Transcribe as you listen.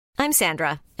I'm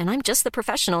Sandra, and I'm just the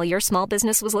professional your small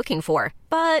business was looking for.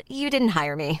 But you didn't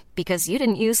hire me because you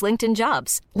didn't use LinkedIn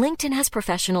Jobs. LinkedIn has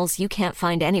professionals you can't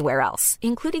find anywhere else,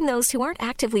 including those who aren't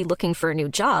actively looking for a new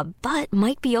job, but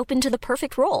might be open to the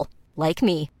perfect role, like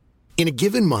me. In a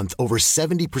given month, over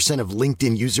 70% of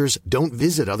LinkedIn users don't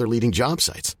visit other leading job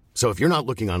sites. So if you're not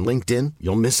looking on LinkedIn,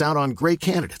 you'll miss out on great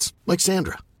candidates like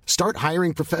Sandra. Start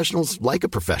hiring professionals like a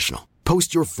professional.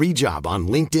 Post your free job on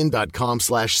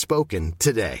linkedin.com/spoken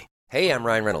today. Hey, I'm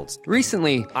Ryan Reynolds.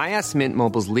 Recently, I asked Mint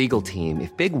Mobile's legal team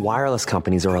if big wireless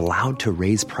companies are allowed to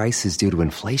raise prices due to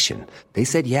inflation. They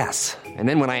said yes. And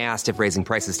then when I asked if raising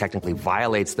prices technically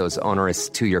violates those onerous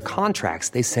two-year contracts,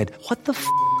 they said, "What the f***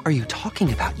 are you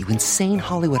talking about, you insane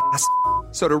Hollywood ass?"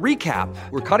 So to recap,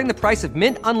 we're cutting the price of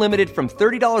Mint Unlimited from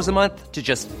 $30 a month to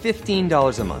just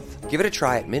 $15 a month. Give it a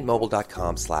try at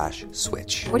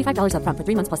mintmobile.com/switch. $45 up front for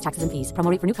 3 months plus taxes and fees. Promo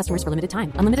rate for new customers for limited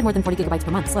time. Unlimited more than 40 gigabytes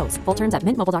per month. Slows full terms at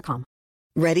mintmobile.com.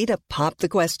 Ready to pop the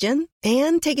question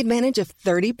and take advantage of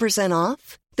 30%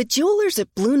 off? The jewelers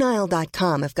at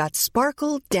BlueNile.com have got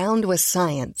sparkle down to a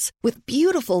science with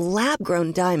beautiful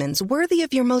lab-grown diamonds worthy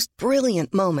of your most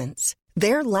brilliant moments.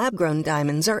 Their lab-grown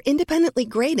diamonds are independently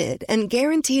graded and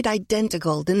guaranteed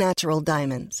identical to natural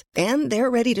diamonds. And they're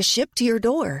ready to ship to your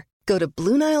door. Go to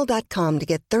BlueNile.com to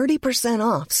get 30%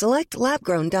 off select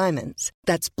lab-grown diamonds.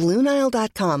 That's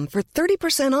BlueNile.com for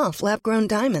 30% off lab-grown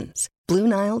diamonds.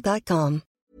 BlueNile.com.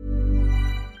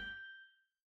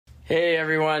 Hey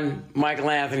everyone, Michael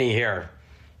Anthony here.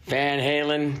 Van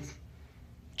Halen,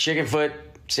 Chickenfoot,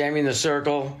 Sammy in the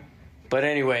Circle. But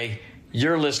anyway,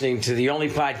 you're listening to the only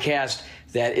podcast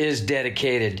that is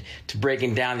dedicated to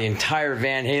breaking down the entire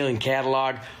Van Halen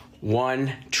catalog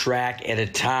one track at a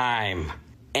time.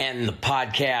 And the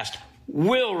podcast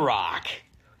will rock.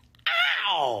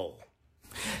 Ow!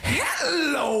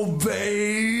 Hello,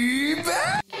 baby!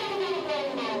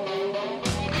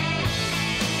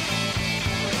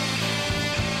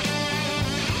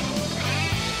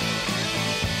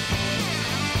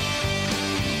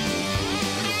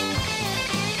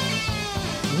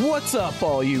 What's up,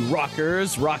 all you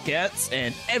rockers, rockettes,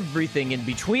 and everything in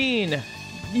between?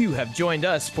 You have joined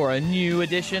us for a new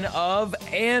edition of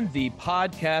And the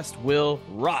Podcast Will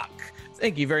Rock.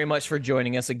 Thank you very much for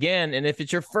joining us again. And if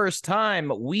it's your first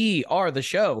time, we are the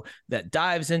show that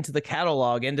dives into the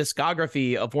catalog and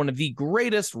discography of one of the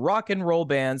greatest rock and roll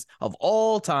bands of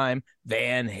all time,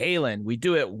 Van Halen. We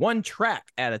do it one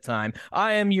track at a time.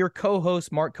 I am your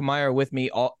co-host, Mark Kamier. With me,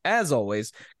 as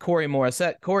always, Corey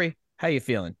Morissette. Corey, how you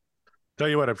feeling? Tell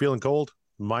you what, I'm feeling cold.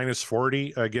 Minus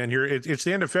 40 again here. It's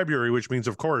the end of February, which means,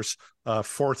 of course,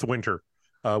 fourth winter,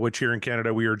 which here in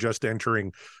Canada we are just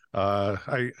entering.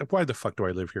 Why the fuck do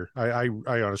I live here? I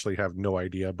honestly have no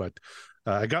idea, but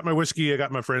I got my whiskey, I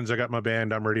got my friends, I got my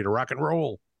band. I'm ready to rock and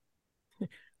roll.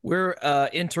 We're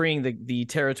entering the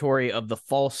territory of the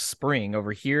false spring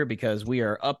over here because we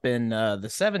are up in the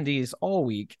 70s all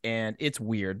week, and it's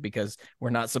weird because we're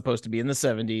not supposed to be in the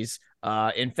 70s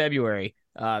in February,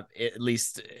 at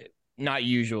least not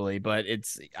usually, but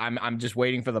I'm just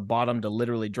waiting for the bottom to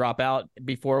literally drop out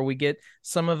before we get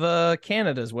some of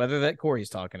Canada's weather that Corey's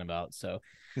talking about. So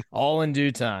all in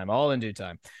due time.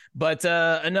 But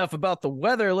enough about the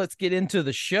weather. Let's get into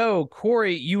the show.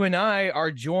 Corey, you and I are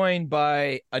joined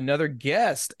by another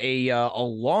guest, a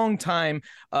longtime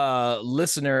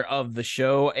listener of the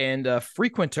show and a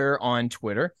frequenter on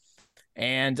Twitter.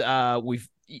 And we've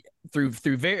through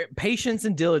patience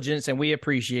and diligence, and we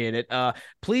appreciate it.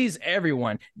 Please,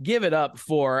 everyone, give it up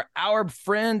for our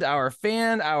friend, our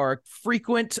fan, our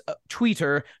frequent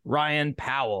tweeter, Ryan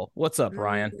Powell. What's up,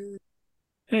 Ryan?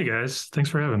 Hey guys, thanks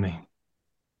for having me.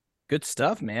 Good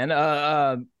stuff, man.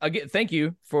 Again, thank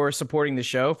you for supporting the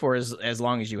show for as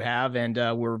long as you have, and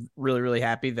we're really, really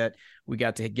happy that we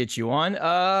got to get you on.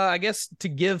 I guess to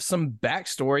give some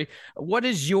backstory, what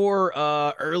is your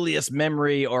earliest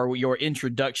memory or your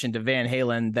introduction to Van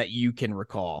Halen that you can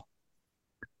recall?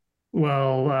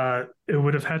 Well, it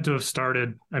would have had to have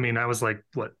started, I mean, I was like,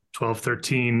 12,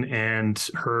 13 and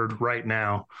heard Right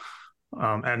Now.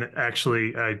 And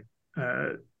actually, I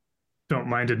don't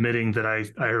mind admitting that I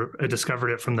discovered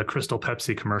it from the Crystal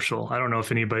Pepsi commercial. I don't know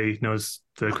if anybody knows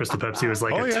the Crystal Pepsi. It was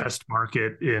like test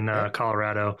market in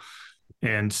Colorado.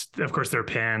 And of course they're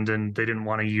panned and they didn't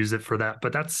want to use it for that.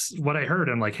 But that's what I heard.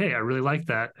 I'm like, hey, I really like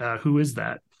that. Who is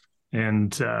that?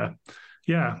 And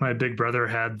my big brother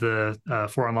had the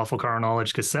For Unlawful Carnal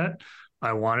Knowledge cassette.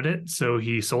 I wanted it, so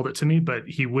he sold it to me, but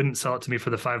he wouldn't sell it to me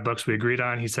for the $5 we agreed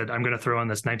on. He said, I'm going to throw in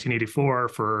this 1984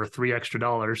 for $3 extra.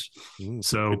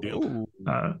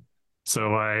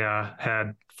 So I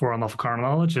had For Unlawful Carnal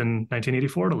Knowledge in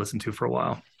 1984 to listen to for a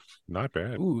while. Not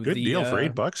bad. Ooh, Good deal for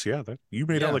 $8. Yeah, you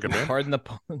made out like a man. Pardon the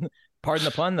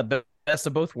pun. The best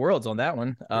of both worlds on that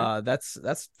one.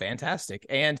 That's fantastic.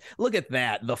 And look at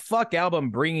that, the Fuck album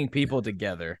bringing people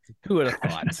together. Who would have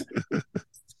thought? It's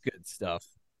good stuff.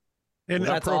 And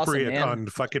that's appropriate awesome, on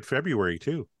Fuck It February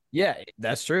too. Yeah,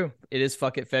 that's true. It is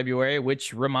Fuck It February,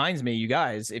 which reminds me, you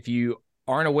guys, if you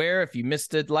aren't aware, if you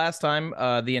missed it last time,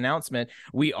 the announcement,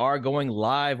 we are going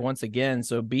live once again.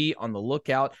 So be on the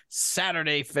lookout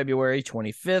Saturday, February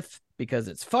 25th, because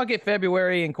it's Fuck It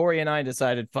February, and Corey and I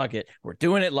decided, fuck it, we're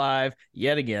doing it live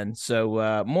yet again.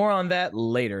 So more on that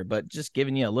later, but just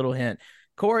giving you a little hint.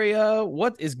 Corey,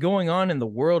 what is going on in the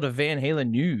world of Van Halen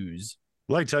news?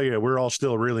 Well, I tell you, we're all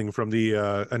still reeling from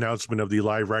the announcement of the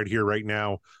Live Right Here, Right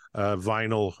Now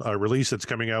vinyl release that's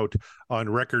coming out on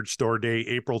Record Store Day,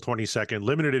 April 22nd,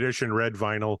 limited edition red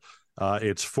vinyl.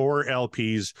 It's 4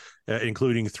 LPs,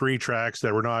 including 3 tracks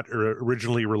that were not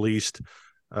originally released.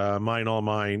 Mine All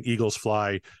Mine, Eagles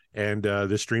Fly, and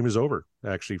This Dream Is Over,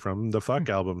 actually, from the Fuck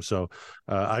album. So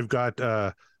I've got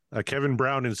Kevin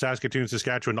Brown in Saskatoon,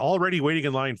 Saskatchewan, already waiting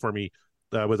in line for me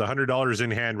with $100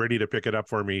 in hand, ready to pick it up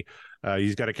for me.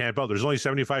 He's got to camp out. There's only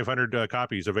 7,500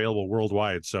 copies available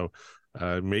worldwide. So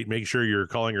make sure you're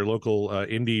calling your local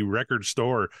indie record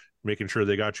store, making sure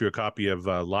they got you a copy of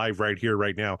Live Right Here,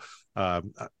 Right Now. I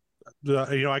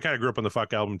kind of grew up on the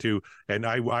Fuck album too, and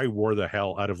I wore the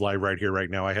hell out of Live Right Here, Right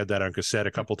Now. I had that on cassette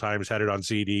a couple times, had it on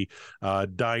CD,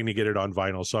 dying to get it on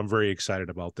vinyl. So I'm very excited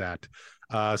about that.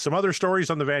 Some other stories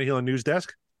on the Van Halen news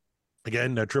desk.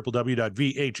 Again, www.vhnd.com.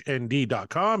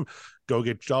 Go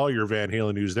get all your Van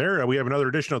Halen news there. We have another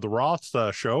edition of the Roth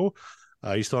show.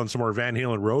 He's telling some more Van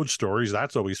Halen road stories.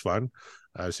 That's always fun.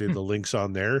 I see the links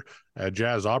on there.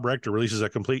 Jazz Obrecht releases a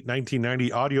complete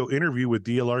 1990 audio interview with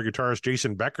DLR guitarist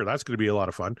Jason Becker. That's going to be a lot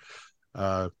of fun.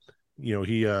 That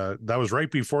was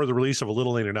right before the release of A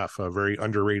Little Ain't Enough, a very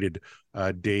underrated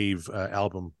Dave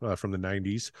album from the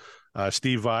 90s.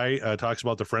 Steve Vai talks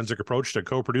about the forensic approach to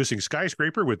co-producing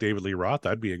Skyscraper with David Lee Roth.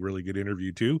 That'd be a really good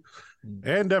interview too.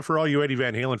 And for all you Eddie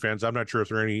Van Halen fans, I'm not sure if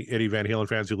there are any Eddie Van Halen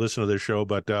fans who listen to this show,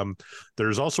 but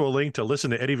there's also a link to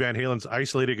listen to Eddie Van Halen's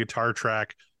isolated guitar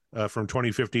track from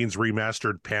 2015's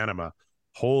remastered Panama.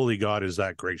 Holy God, is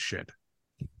that great shit.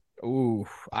 Ooh,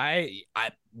 I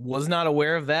was not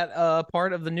aware of that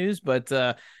part of the news, but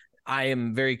I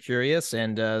am very curious,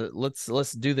 and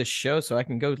let's do this show so I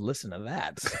can go listen to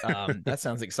that. That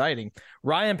sounds exciting.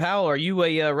 Ryan Powell, are you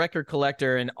a record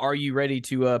collector, and are you ready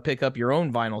to pick up your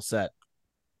own vinyl set?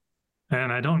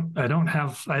 And I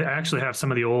actually have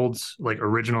some of the old, like,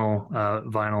 original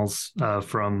vinyls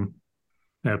from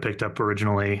picked up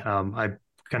originally. I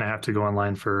kind of have to go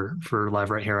online for Live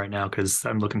Right Here, Right Now, because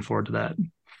I'm looking forward to that.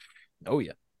 Oh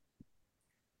yeah.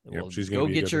 Yep, well, go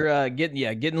get your get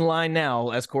in line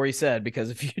now, as Corey said, because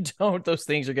if you don't, those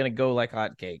things are going to go like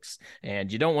hotcakes,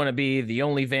 and you don't want to be the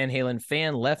only Van Halen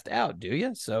fan left out, do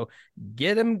you? So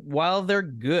get them while they're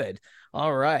good.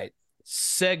 All right,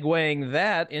 segueing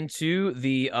that into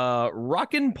the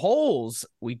rockin' polls.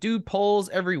 We do polls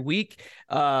every week.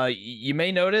 You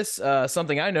may notice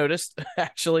something I noticed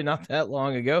actually not that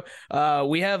long ago.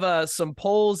 We have some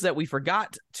polls that we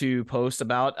forgot to post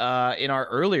about in our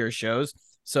earlier shows.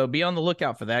 So be on the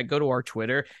lookout for that. Go to our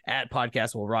Twitter at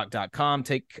podcastwillrock.com.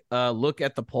 Take a look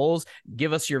at the polls.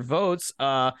 Give us your votes.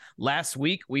 Last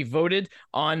week, we voted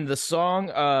on the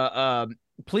song.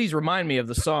 Please remind me of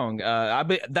the song.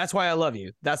 That's Why I Love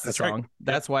You. That's the song. Right.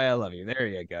 That's Why I Love You. There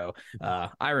you go.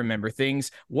 I remember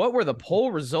things. What were the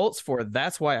poll results for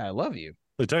That's Why I Love You?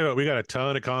 I'll tell you what, we got a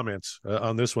ton of comments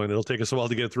on this one. It'll take us a while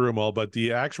to get through them all, but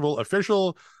the actual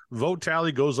official vote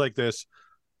tally goes like this.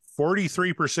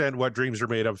 43% What Dreams Are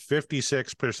Made Of,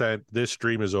 56% This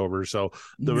Dream Is Over. So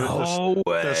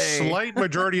the slight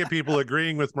majority of people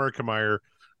agreeing with Merkemeyer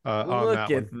on that one.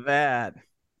 Look at that.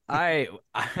 I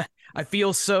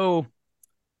feel so,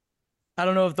 I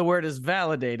don't know if the word is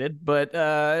validated, but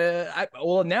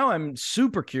now I'm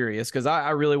super curious because I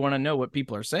really want to know what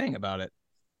people are saying about it.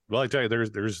 Well, I tell you,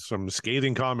 there's some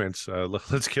scathing comments.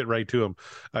 Let's get right to them.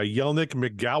 Yelnik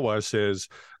McGowa says,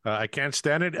 I can't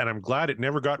stand it, and I'm glad it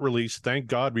never got released. Thank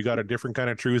God we got a different kind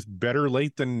of truth. Better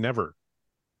late than never.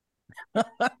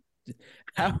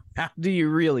 How do you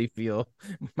really feel,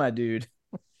 my dude?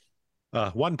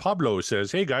 Juan Pablo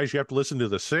says, hey guys, you have to listen to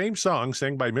the same song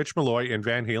sang by Mitch Malloy and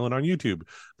Van Halen on YouTube.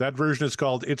 That version is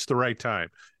called It's the Right Time.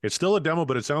 It's still a demo,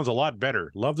 but it sounds a lot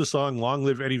better. Love the song. Long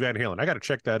live Eddie Van Halen. I got to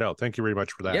check that out. Thank you very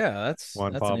much for that. Yeah, that's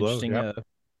Pablo. An interesting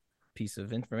piece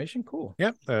of information. Cool.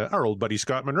 Yeah. Our old buddy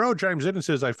Scott Monroe chimes in and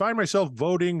says, I find myself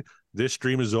voting This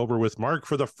Dream Is Over with Mark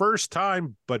for the first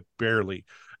time, but barely.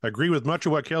 Agree with much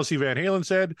of what Kelsey Van Halen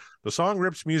said. The song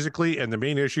rips musically, and the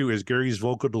main issue is Gary's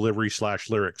vocal delivery /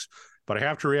 lyrics. But I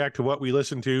have to react to what we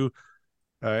listened to,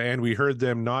 and we heard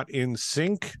them not in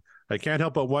sync. I can't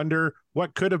help but wonder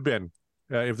what could have been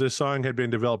if this song had been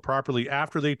developed properly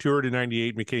after they toured in 98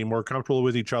 and became more comfortable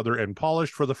with each other and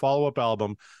polished for the follow-up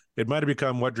album. It might have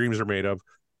become What Dreams Are Made Of,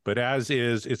 but as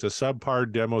is, it's a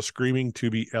subpar demo screaming to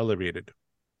be elevated.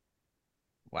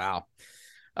 Wow.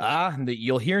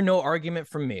 You'll hear no argument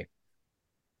from me.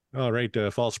 All right.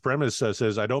 False Premise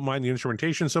says, I don't mind the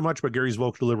instrumentation so much, but Gary's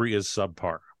vocal delivery is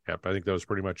subpar. Yep. I think that was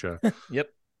pretty much Yep.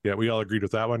 Yeah, we all agreed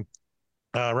with that one.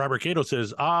 Robert Cato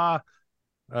says,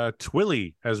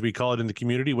 Twilly, as we call it in the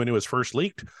community when it was first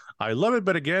leaked. I love it,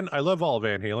 but again, I love all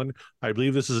Van Halen. I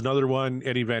believe this is another one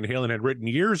Eddie Van Halen had written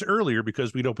years earlier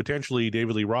because we know potentially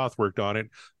David Lee Roth worked on it,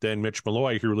 then Mitch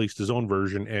Malloy, who released his own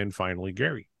version, and finally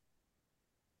Gary.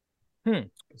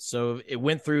 So it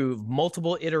went through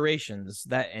multiple iterations,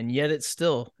 and yet it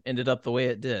still ended up the way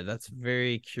it did. That's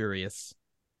very curious.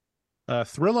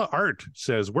 Thrilla Art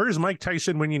says, where's Mike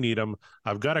Tyson when you need him?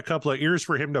 I've got a couple of ears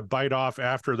for him to bite off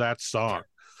after that song.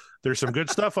 There's some good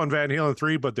stuff on Van Halen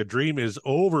 3, but the dream is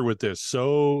over with this.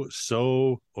 So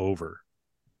over.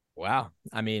 Wow.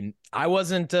 I mean, I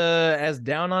wasn't as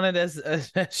down on it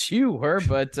as you were,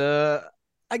 but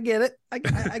I get it. I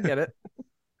get it.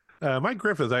 Mike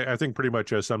Griffith, I think pretty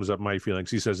much sums up my feelings.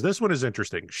 He says, this one is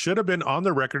interesting. Should have been on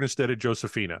the record instead of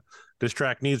Josephina. This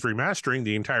track needs remastering.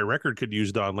 The entire record could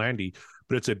use Don Landy,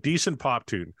 but it's a decent pop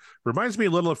tune. Reminds me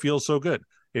a little of Feels So Good.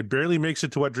 It barely makes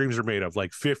it to What Dreams Are Made Of,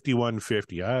 like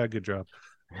 5150. Good job.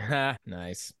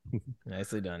 Nice.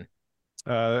 Nicely done.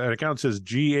 An account says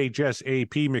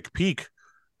GHSAP McPeak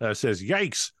says,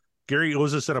 yikes. Gary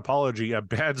owes us an apology. A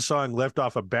bad song left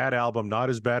off a bad album. Not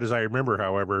as bad as I remember,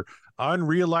 however.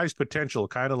 Unrealized potential,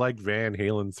 kind of like Van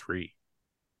Halen 3.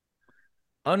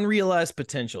 Unrealized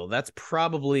potential. That's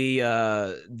probably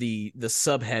the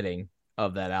subheading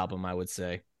of that album, I would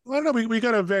say. I don't know. We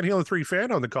got a Van Halen 3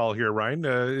 fan on the call here, Ryan.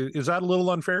 Is that a little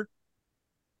unfair?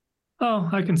 Oh,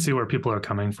 I can see where people are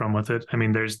coming from with it. I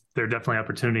mean, there are definitely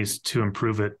opportunities to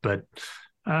improve it, but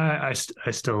I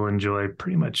still enjoy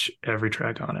pretty much every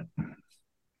track on it.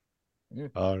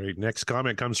 All right. Next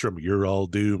comment comes from You're All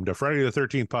Doomed, a Friday the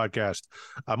 13th podcast.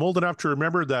 I'm old enough to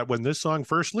remember that when this song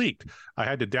first leaked, I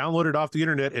had to download it off the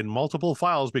internet in multiple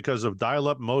files because of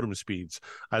dial-up modem speeds.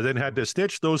 I then had to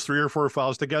stitch those 3 or 4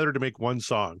 files together to make one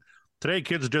song. Today,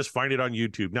 kids just find it on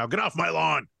YouTube. Now get off my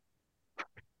lawn.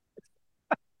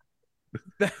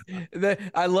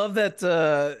 I love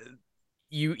that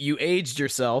you aged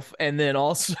yourself, and then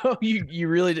also you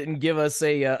really didn't give us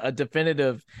a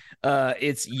definitive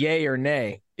it's yay or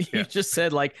nay. You just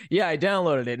said like, yeah, I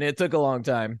downloaded it and it took a long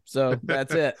time, so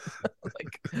that's it.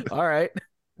 Like, all right,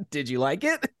 did you like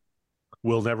it?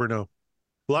 We'll never know.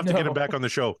 We'll have to get him back on the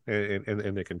show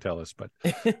and they can tell us. But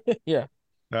yeah.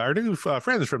 Our new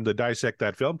friends from the Dissect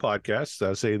That Film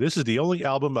podcast say this is the only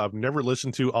album I've never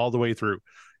listened to all the way through.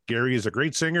 Gary is a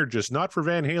great singer, just not for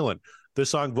Van Halen.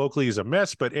 This song vocally is a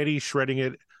mess, but Eddie shredding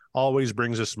it always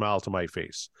brings a smile to my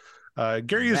face.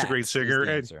 Gary is a great singer,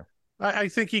 and I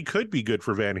think he could be good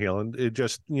for Van Halen. It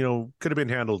just, could have been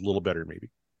handled a little better, maybe.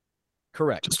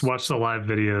 Correct. Just watch the live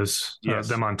videos. Yes.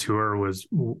 Them on tour was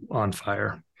on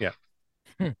fire. Yeah.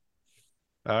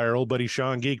 Our old buddy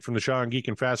Sean Geek from the Sean Geek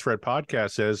and Fast Fred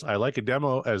podcast says, I like a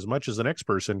demo as much as the next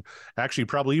person, actually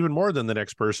probably even more than the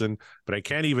next person, but I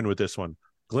can't even with this one.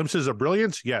 Glimpses of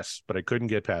brilliance, yes, but I couldn't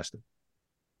get past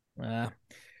it.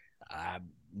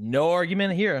 No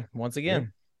argument here, once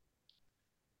again.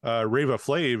 Yeah. Rava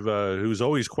Flav, who's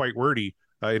always quite wordy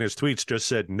in his tweets, just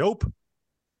said, nope.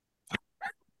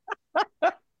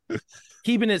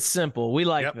 Keeping it simple. We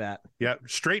like that. Yeah,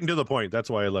 straight and to the point.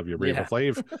 That's why I love you, Rava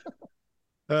Flav.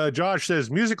 Josh says,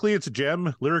 musically, it's a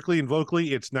gem. Lyrically and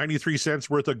vocally, it's 93 cents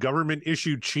worth of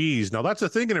government-issued cheese. Now, that's a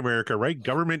thing in America, right?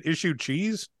 Government-issued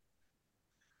cheese?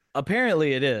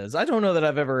 Apparently it is. I don't know that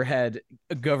I've ever had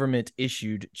a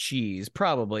government-issued cheese,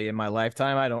 probably in my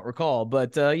lifetime. I don't recall.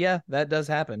 But, yeah, that does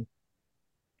happen.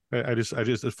 I just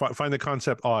find the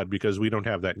concept odd because we don't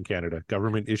have that in Canada.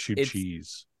 Government-issued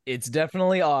cheese. It's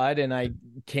definitely odd, and I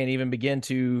can't even begin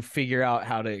to figure out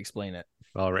how to explain it.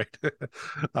 All right.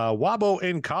 Wabo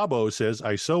and Cabo says,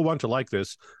 I so want to like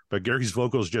this, but Gary's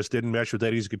vocals just didn't mesh with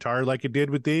Eddie's guitar like it did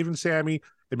with Dave and Sammy.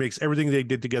 It makes everything they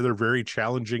did together very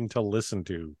challenging to listen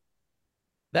to.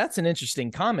 That's an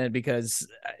interesting comment because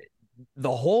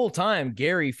the whole time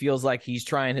Gary feels like he's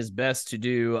trying his best to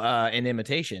do an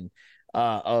imitation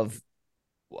of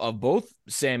both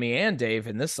Sammy and Dave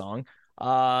in this song.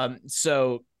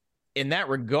 So in that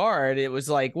regard, it was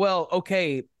like, well,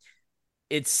 okay,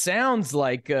 it sounds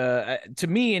like, to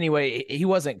me anyway, he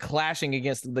wasn't clashing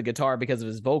against the guitar because of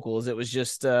his vocals. It was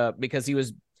just because he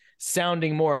was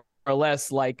sounding more or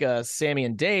less like Sammy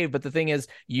and Dave. But the thing is,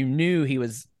 you knew he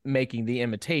was making the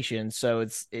imitation, so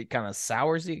it kind of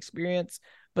sours the experience.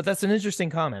 But that's an interesting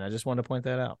comment. I just wanted to point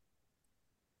that out.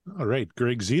 All right.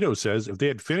 Greg Zito says, if they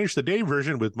had finished the Dave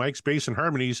version with Mike's bass and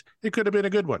harmonies, it could have been a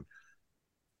good one.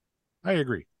 I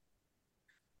agree.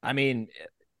 I mean,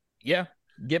 yeah,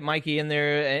 get Mikey in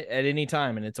there at any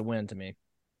time, and it's a win to me.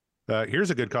 Here's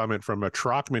a good comment from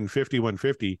Trockman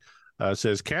 5150.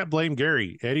 Says, can't blame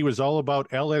Gary. Eddie was all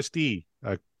about LSD,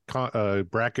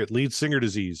 bracket lead singer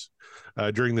disease,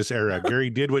 during this era. Gary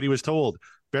did what he was told.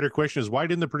 Better question is, why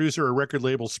didn't the producer or record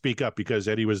label speak up? Because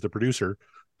Eddie was the producer,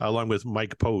 along with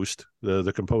Mike Post,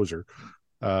 the composer.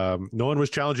 No one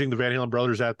was challenging the Van Halen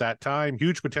brothers at that time.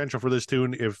 Huge potential for this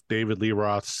tune if David Lee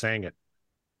Roth sang it.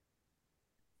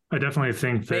 I definitely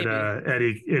think that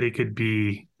Eddie could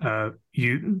be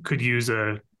you could use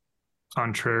a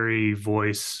contrary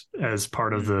voice as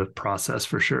part of the process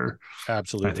for sure.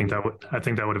 Absolutely. I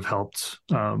think that would have helped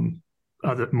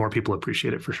more people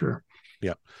appreciate it for sure.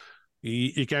 Yeah.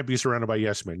 You can't be surrounded by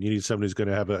yes men. You need somebody who's going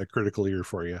to have a critical ear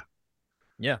for you.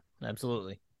 Yeah,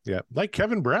 absolutely. Yeah. Like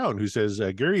Kevin Brown, who says,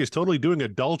 Gary is totally doing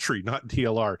adultery, not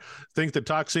TLR. Think the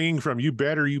talk singing from You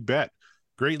Better You Bet.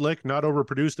 Great lick, not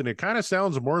overproduced, and it kind of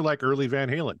sounds more like early Van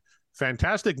Halen.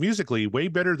 Fantastic musically, way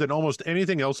better than almost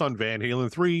anything else on Van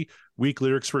Halen 3. Weak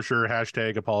lyrics for sure.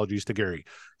 Hashtag apologies to Gary.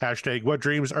 Hashtag what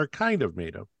dreams are kind of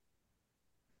made of.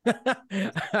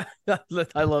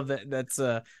 I love that. That's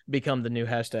become the new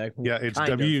hashtag. Yeah, it's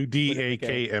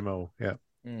WDAKMO. Yeah.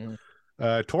 Mm-hmm.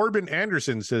 Torben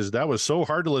Anderson says, that was so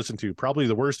hard to listen to. Probably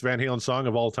the worst Van Halen song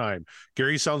of all time.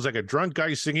 Gary sounds like a drunk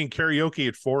guy singing karaoke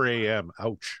at 4 a.m.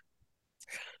 Ouch.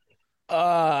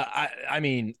 I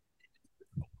mean,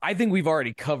 I think we've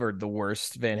already covered the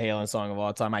worst Van Halen song of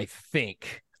all time. I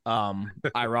think,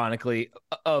 ironically,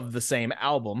 of the same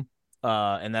album.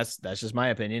 And that's just my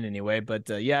opinion anyway. But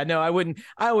yeah, no, I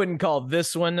wouldn't call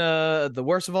this one the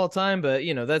worst of all time. But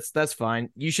you know, that's fine.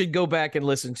 You should go back and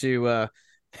listen to.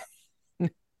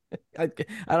 I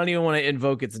don't even want to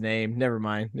invoke its name. Never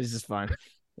mind. It's just fine.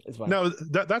 It's fine. No,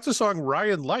 that's a song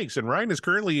Ryan likes, and Ryan is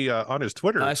currently on his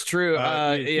Twitter. That's true.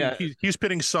 Yeah, he's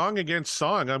pitting song against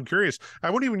song. I'm curious. I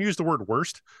wouldn't even use the word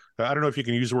worst. I don't know if you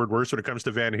can use the word worst when it comes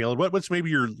to Van Halen. What's maybe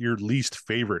your least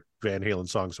favorite Van Halen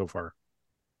song so far?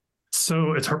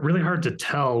 So it's really hard to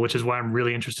tell, which is why I'm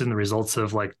really interested in the results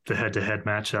of like the head-to-head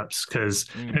matchups, because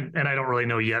and I don't really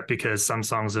know yet because some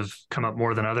songs have come up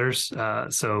more than others.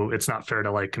 So it's not fair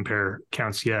to like compare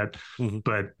counts yet. Mm-hmm.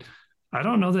 But I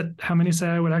don't know that how many say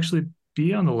I would actually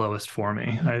be on the lowest for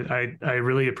me. I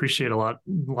really appreciate a lot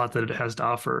that it has to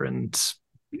offer, and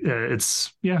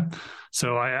it's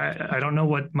So I don't know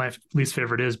what my least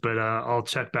favorite is, but I'll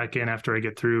check back in after I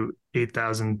get through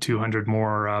 8,200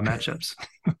 more matchups.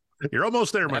 You're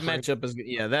almost there, my friend. Matchup is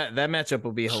that matchup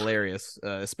will be hilarious,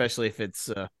 especially if it's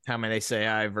how many say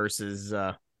I versus.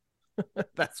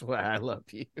 That's why I love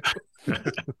you.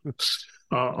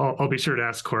 I'll be sure to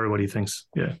ask Corey what he thinks.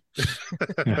 Yeah.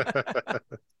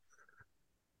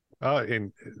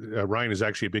 And Ryan is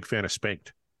actually a big fan of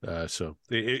Spanked. So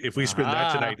if we spin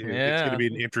that tonight, it's going to be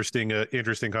an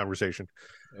interesting conversation.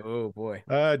 Oh boy.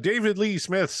 David Lee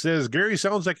Smith says Gary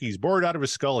sounds like he's bored out of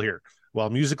his skull here. While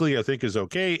musically I think is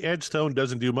okay, Ed Stone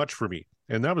doesn't do much for me.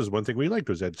 And that was one thing we liked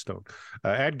was Ed Stone.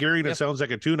 Add Gary and it sounds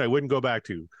like a tune I wouldn't go back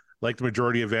to, like the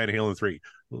majority of Van Halen 3.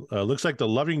 Looks like the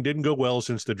loving didn't go well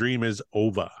since the dream is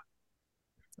over.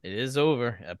 It is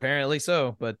over, apparently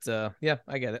so. But yeah,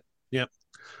 I get it. Yep.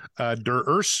 Der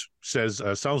Urs says,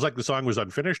 sounds like the song was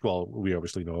unfinished. Well, we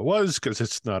obviously know it was because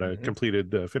it's not a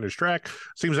completed finished track.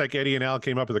 Seems like Eddie and Al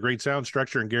came up with a great sound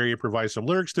structure and Gary improvised some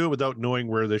lyrics to it without knowing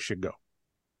where this should go.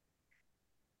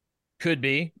 Could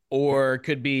be, or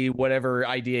could be whatever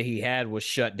idea he had was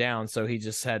shut down. So he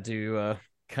just had to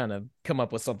kind of come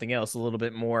up with something else a little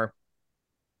bit more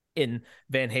in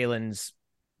Van Halen's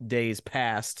days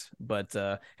past. But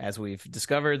as we've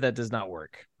discovered, that does not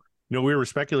work. No, we were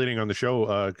speculating on the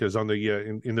show because on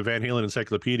the in the Van Halen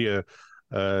encyclopedia,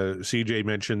 CJ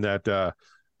mentioned that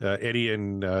Eddie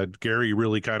and Gary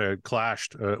really kind of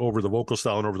clashed over the vocal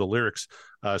style and over the lyrics.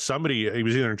 Somebody, it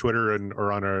was either on Twitter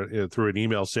or on through an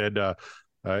email, said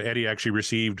Eddie actually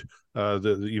received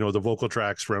the vocal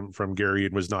tracks from Gary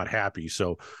and was not happy.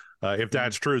 So if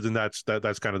that's true, then that's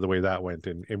kind of the way that went,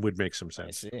 and it would make some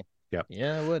sense. I see.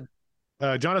 Yeah, it would.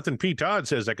 Jonathan P. Todd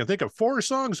says, I can think of 4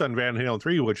 songs on Van Halen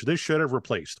 3, which this should have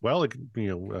replaced. Well,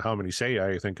 how many say?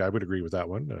 I think I would agree with that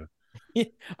one.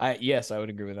 Yes, I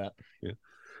would agree with that. Yeah.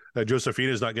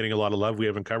 Josephina's not getting a lot of love. We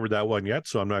haven't covered that one yet,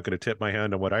 so I'm not going to tip my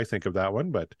hand on what I think of that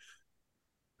one. But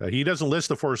he doesn't list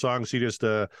the 4 songs. He just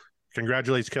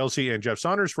congratulates Kelsey and Jeff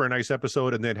Saunders for a nice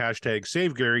episode, and then hashtag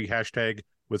save Gary, hashtag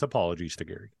with apologies to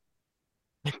Gary.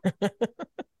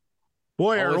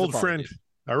 Boy, our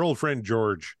old friend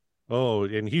George. Oh,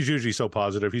 and he's usually so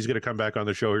positive. He's going to come back on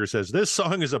the show here. Says this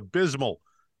song is abysmal,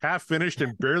 half finished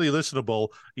and barely listenable.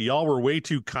 Y'all were way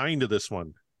too kind to this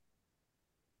one.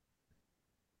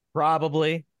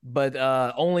 Probably, but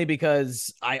only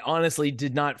because I honestly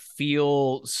did not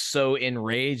feel so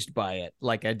enraged by it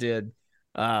like I did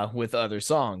with other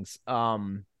songs.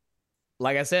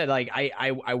 Like I said, like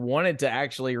I wanted to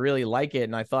actually really like it,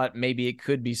 and I thought maybe it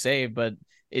could be saved, but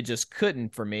it just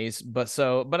couldn't for me. But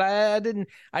I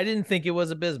didn't think it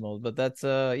was abysmal. But that's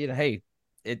hey,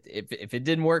 if it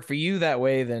didn't work for you that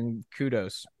way, then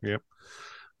kudos. Yep.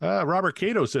 Robert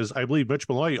Cato says, I believe Mitch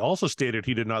Malloy also stated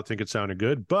he did not think it sounded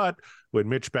good, but when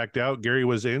Mitch backed out, Gary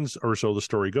was in, or so the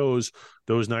story goes.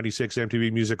 Those 96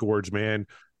 MTV Music Awards, man,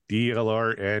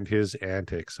 DLR and his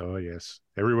antics. Oh, yes.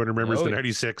 Everyone remembers the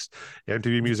 96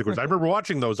 MTV Music Awards. I remember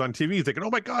watching those on TV thinking,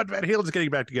 oh, my God, Van Halen's getting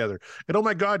back together. And, oh,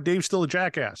 my God, Dave's still a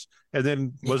jackass. And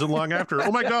then wasn't long after,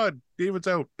 oh, my God, David's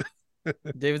out.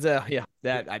 David's out. Yeah,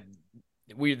 that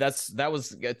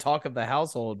was a talk of the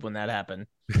household when that happened.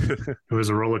 It was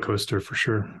a roller coaster for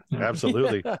sure. Yeah.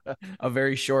 Absolutely. A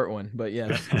very short one, but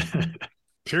yes.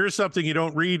 Here's something you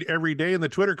don't read every day in the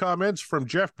Twitter comments from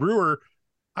Jeff Brewer.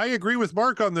 I agree with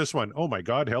Mark on this one. Oh my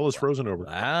God, hell is frozen over.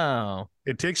 Wow.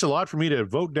 It takes a lot for me to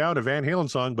vote down a Van Halen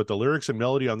song, but the lyrics and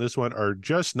melody on this one are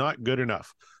just not good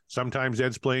enough. Sometimes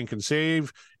Ed's playing can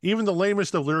save even the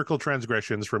lamest of lyrical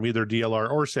transgressions from either DLR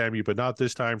or Sammy, but not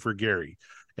this time for Gary.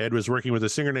 Ed was working with a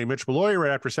singer named Mitch Malloy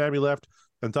right after Sammy left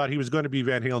and thought he was going to be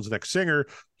Van Halen's next singer.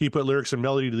 He put lyrics and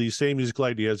melody to these same musical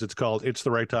ideas. It's called It's the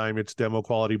Right Time. It's demo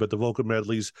quality, but the vocal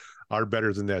medleys are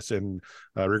better than this. And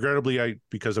regrettably,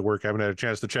 because of work, I haven't had a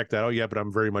chance to check that out yet, but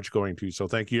I'm very much going to. So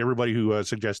thank you, everybody who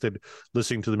suggested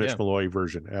listening to the Mitch Malloy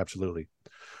version. Absolutely.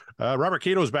 Robert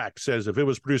Cato's back, says, if it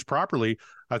was produced properly,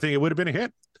 I think it would have been a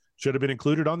hit. Should have been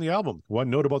included on the album.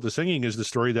 One note about the singing is the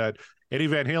story that Eddie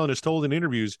Van Halen has told in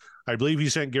interviews. I believe he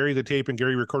sent Gary the tape and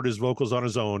Gary recorded his vocals on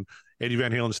his own. Eddie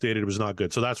Van Halen stated it was not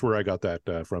good. So that's where I got that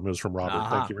from. It was from Robert.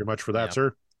 Thank you very much for that,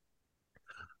 sir.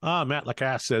 Matt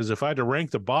Lacasse says, if I had to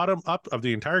rank the bottom up of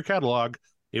the entire catalog,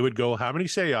 it would go How Many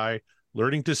Say I,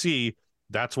 Learning to See,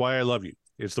 That's Why I Love You.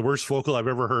 It's the worst vocal I've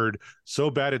ever heard.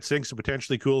 So bad it sinks a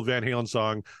potentially cool Van Halen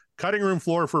song. Cutting room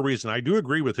floor for a reason. I do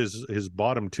agree with his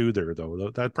bottom 2 there,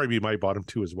 though. That'd probably be my bottom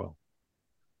 2 as well.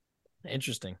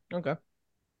 Interesting. Okay.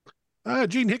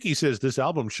 Gene Hickey says this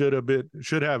album should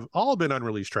have all been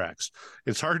unreleased tracks.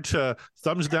 It's hard to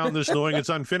thumbs down this knowing it's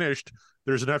unfinished.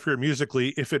 There's enough here musically.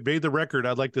 If it made the record,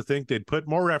 I'd like to think they'd put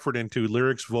more effort into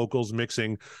lyrics, vocals,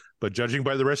 mixing. But judging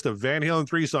by the rest of Van Halen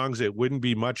 3 songs, it wouldn't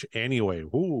be much anyway.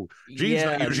 Ooh, Gene's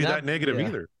not usually that negative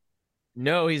either.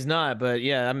 No, he's not. But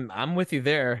yeah, I'm with you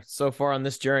there. So far on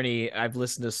this journey, I've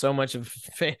listened to so much of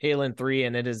Van Halen 3,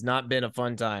 and it has not been a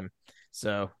fun time.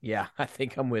 So yeah, I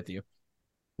think I'm with you.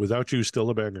 Without You, still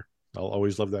a banger. I'll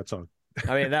always love that song.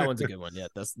 I mean, that one's a good one. Yeah,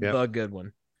 that's the good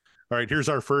one. All right, here's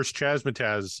our first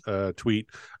Chazmataz tweet.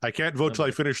 I can't vote till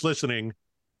I finish listening.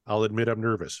 I'll admit I'm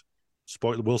nervous.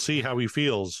 We'll see how he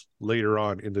feels later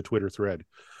on in the Twitter thread.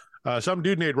 Some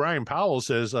dude named Ryan Powell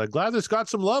says, glad this got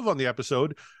some love on the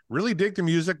episode. Really dig the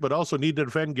music, but also need to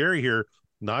defend Gary here.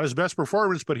 Not his best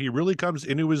performance, but he really comes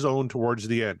into his own towards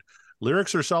the end.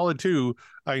 Lyrics are solid too.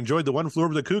 I enjoyed the One Flew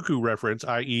Over the Cuckoo reference,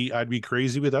 i.e. I'd be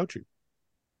crazy without you.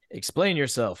 Explain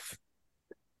yourself.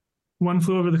 One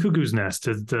Flew Over the Cuckoo's Nest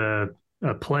is a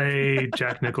play,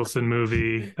 Jack Nicholson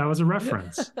movie. That was a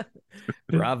reference.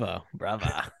 Bravo.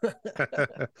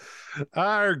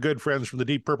 Our good friends from the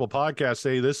Deep Purple podcast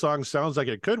say this song sounds like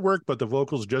it could work, but the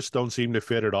vocals just don't seem to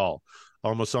fit at all.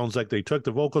 Almost sounds like they took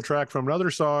the vocal track from another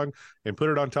song and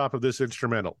put it on top of this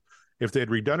instrumental. If they had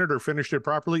redone it or finished it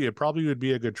properly, it probably would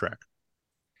be a good track.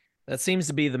 That seems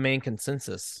to be the main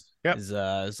consensus. Yep.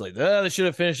 It's like, they should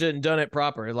have finished it and done it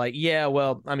proper. Like, yeah,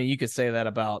 well, I mean, you could say that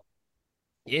about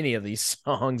any of these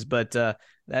songs, but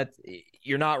that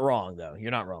you're not wrong, though. You're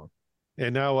not wrong.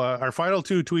 And now our final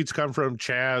 2 tweets come from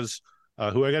Chaz,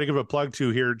 who I got to give a plug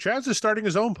to here. Chaz is starting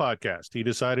his own podcast. He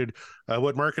decided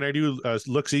what Mark and I do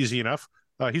looks easy enough.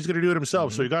 He's going to do it himself.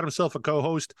 Mm-hmm. So he got himself a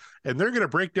co-host, and they're going to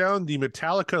break down the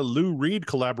Metallica Lou Reed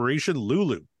collaboration,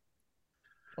 Lulu.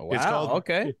 Oh, wow.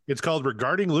 It's called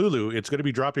Regarding Lulu. It's going to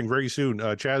be dropping very soon.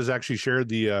 Chaz actually shared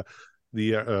the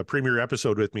premiere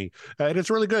episode with me, and it's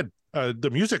really good. The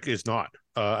music is not.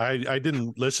 I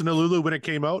didn't listen to Lulu when it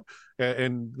came out,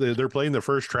 and they're playing the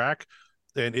first track.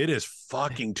 and it is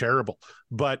fucking terrible.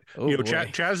 But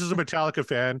Chaz is a Metallica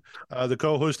fan. The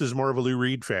co-host is more of a Lou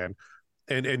Reed fan.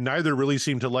 And neither really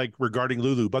seem to like regarding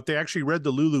Lulu, but they actually read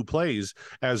the Lulu plays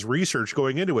as research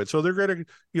going into it. So they're going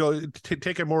to,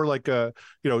 take it more like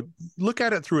look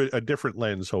at it through a different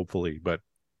lens, hopefully. But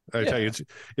I tell you,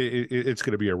 it's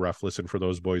going to be a rough listen for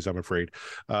those boys, I'm afraid.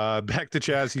 Back to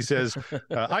Chaz, he says,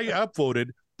 I upvoted.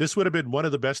 This would have been one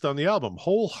of the best on the album.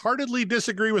 Wholeheartedly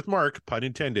disagree with Mark, pun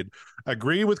intended.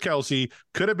 Agree with Kelsey.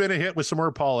 Could have been a hit with some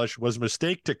more polish. Was a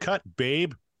mistake to cut,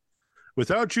 babe.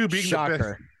 Without you being the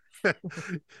best.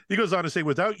 He goes on to say,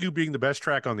 without you being the best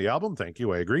track on the album, thank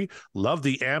you, I agree. Love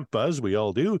the amp buzz, we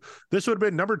all do. This would have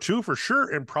been number 2 for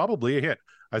sure and probably a hit.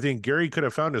 I think Gary could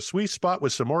have found a sweet spot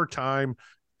with some more time.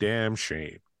 Damn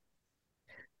shame.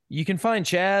 You can find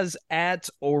Chaz at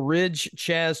Orig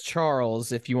Chaz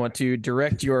Charles if you want to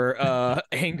direct your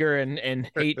anger and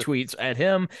hate tweets at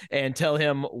him and tell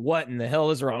him what in the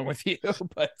hell is wrong with you.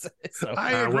 But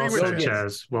I agree with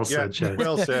Chaz. Well said, Chaz.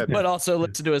 Well said. But also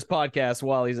listen to his podcast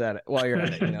while he's at it. While you're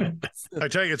at it, I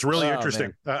tell you, it's really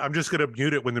interesting. I'm just going to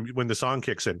mute it when the song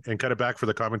kicks in and cut it back for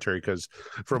the commentary because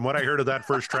from what I heard of that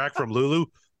first track from Lulu,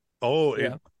 oh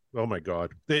my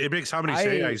God, it makes how many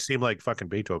say I seem like fucking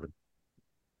Beethoven.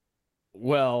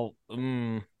 Well,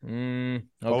 okay.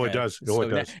 Oh, it does. Oh, so it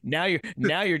does.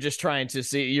 Now you're just trying to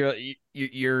see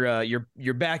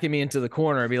you're backing me into the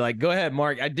corner and be like, go ahead,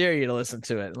 Mark. I dare you to listen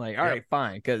to it. Like, all right,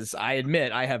 fine. Because I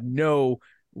admit I have no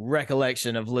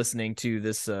recollection of listening to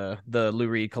this the Lou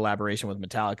Reed collaboration with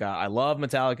Metallica. I love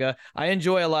Metallica. I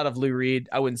enjoy a lot of Lou Reed.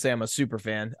 I wouldn't say I'm a super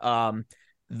fan.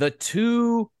 The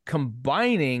two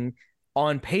combining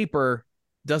on paper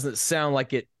doesn't sound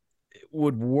like it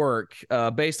would work.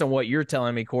 Based on what you're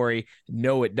telling me, Corey,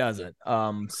 no, it doesn't.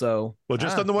 So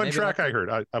just on the one track I heard.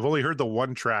 I've only heard the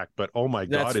one track, but oh my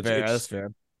God, that's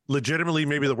fair. Legitimately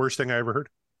maybe the worst thing I ever heard.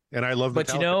 And I love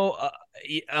Metallica. But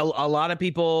a lot of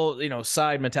people,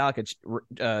 side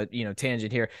Metallica,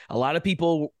 tangent here. A lot of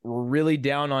people were really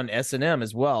down on S&M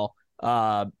as well.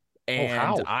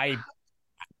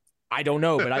 I don't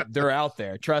know, but they're out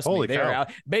there. Trust me, they're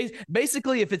out.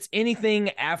 Basically, if it's anything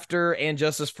after And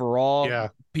Justice for All,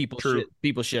 people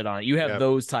shit on it. You have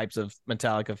those types of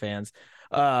Metallica fans.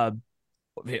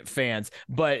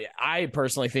 But I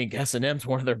personally think S&M's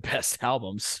one of their best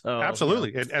albums. So,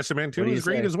 absolutely, and SM 2 is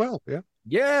great as well.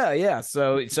 Yeah.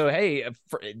 So hey,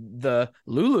 the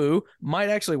Lulu might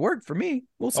actually work for me.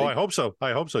 We'll see. Oh, I hope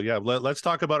so. Yeah, let's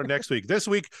talk about it next week. This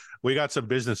week we got some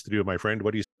business to do, my friend.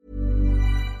 What do you?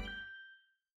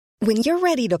 When you're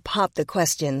ready to pop the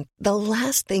question, the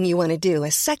last thing you want to do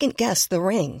is second-guess the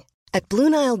ring. At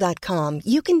BlueNile.com,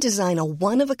 you can design a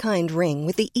one-of-a-kind ring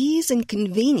with the ease and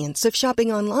convenience of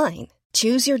shopping online.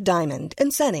 Choose your diamond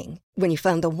and setting. When you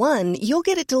find the one, you'll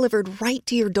get it delivered right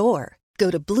to your door. Go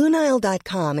to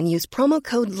BlueNile.com and use promo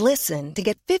code LISTEN to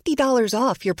get $50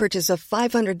 off your purchase of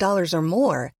 $500 or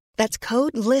more. That's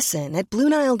code LISTEN at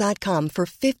BlueNile.com for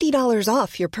 $50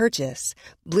 off your purchase.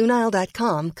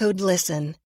 BlueNile.com, code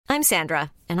LISTEN. I'm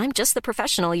Sandra, and I'm just the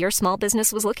professional your small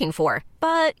business was looking for.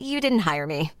 But you didn't hire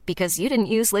me because you didn't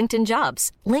use LinkedIn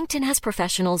Jobs. LinkedIn has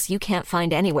professionals you can't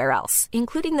find anywhere else,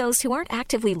 including those who aren't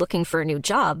actively looking for a new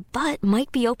job, but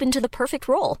might be open to the perfect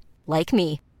role, like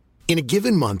me. In a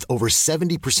given month, over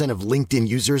 70% of LinkedIn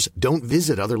users don't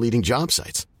visit other leading job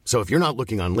sites. So if you're not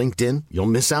looking on LinkedIn, you'll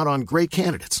miss out on great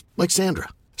candidates like Sandra.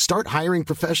 Start hiring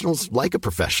professionals like a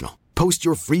professional. Post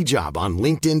your free job on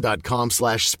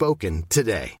linkedin.com/spoken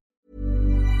today.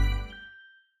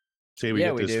 Say we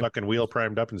get this fucking wheel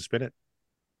primed up and spin it.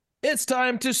 It's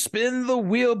time to spin the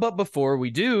wheel, but before we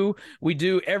do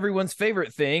everyone's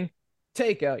favorite thing.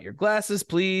 Take out your glasses,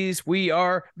 please. We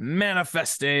are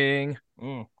manifesting.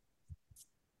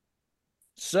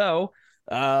 So,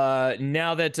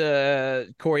 now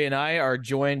that Corey and I are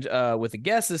joined with a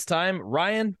guest this time,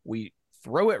 Ryan, we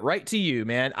throw it right to you,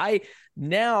 man.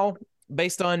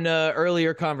 Based on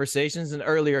earlier conversations and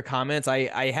earlier comments,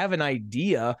 I have an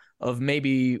idea of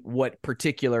maybe what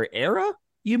particular era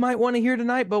you might want to hear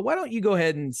tonight, but why don't you go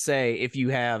ahead and say if you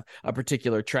have a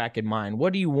particular track in mind?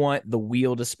 What do you want the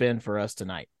wheel to spin for us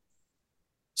tonight?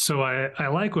 So I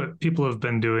like what people have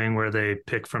been doing where they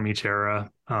pick from each era,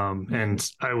 and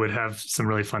I would have some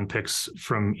really fun picks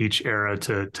from each era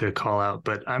to call out,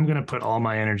 but I'm going to put all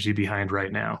my energy behind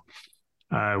Right Now.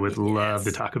 I would love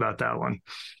to talk about that one.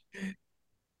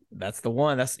 That's the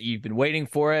one. You've been waiting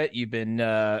for it. You've been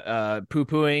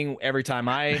poo-pooing every time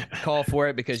I call for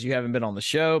it because you haven't been on the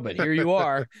show, but here you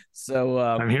are. So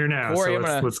I'm here now. Corey,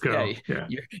 so let's go. Yeah.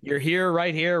 You're here,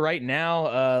 right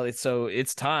now. So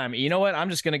it's time. You know what? I'm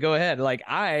just gonna go ahead. Like,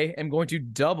 I am going to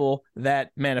double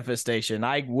that manifestation.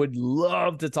 I would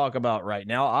love to talk about right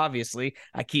now. Obviously,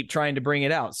 I keep trying to bring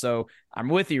it out. So I'm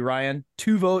with you, Ryan.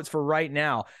 2 votes for right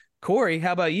now. Corey,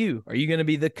 how about you? Are you going to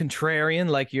be the contrarian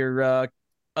like your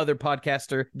other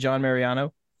podcaster, John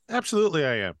Mariano? Absolutely,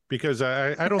 I am, because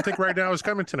I don't think right now is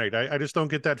coming tonight. I just don't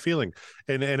get that feeling.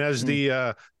 And as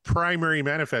the primary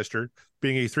manifester,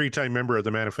 being a 3-time member of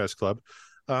the Manifest Club,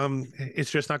 it's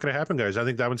just not going to happen, guys. I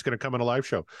think that one's going to come on a live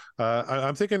show.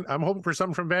 I'm hoping for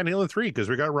something from Van Halen 3 because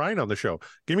we got Ryan on the show.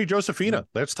 Give me Josephina.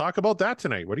 Let's talk about that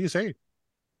tonight. What do you say?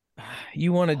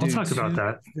 You want to do talk about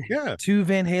that? Yeah, 2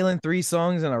 Van Halen 3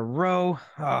 songs in a row?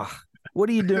 Oh, what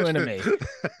are you doing to me?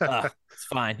 It's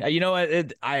fine. You know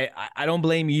what? I don't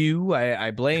blame you.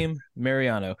 I blame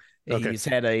Mariano. Okay. He's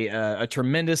had a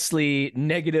tremendously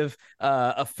negative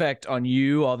effect on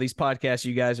you, all these podcasts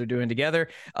you guys are doing together.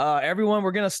 Everyone,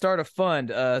 we're going to start a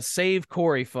fund, Save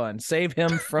Corey Fund. Save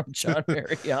him from John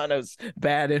Mariano's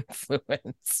bad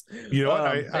influence. You know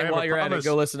what? And while you're at it,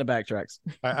 go listen to Backtracks.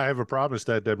 I have a promise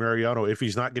that Mariano, if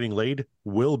he's not getting laid,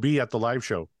 will be at the live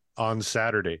show on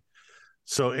Saturday.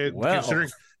 So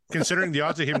considering the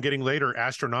odds of him getting laid are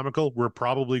astronomical, we're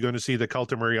probably going to see the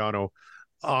Cult of Mariano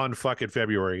on fucking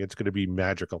February. It's going to be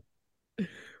magical.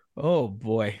 Oh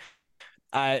boy.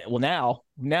 Now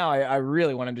I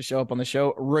really want him to show up on the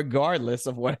show regardless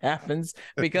of what happens,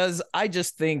 because I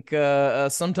just think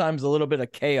sometimes a little bit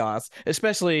of chaos,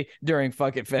 especially during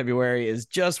fucking February, is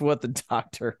just what the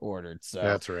doctor ordered. So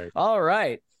that's right. All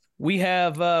right.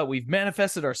 We've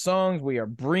manifested our songs. We are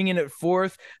bringing it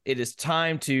forth. It is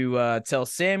time to tell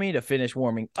Sammy to finish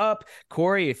warming up.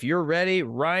 Corey, if you're ready,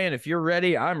 Ryan, if you're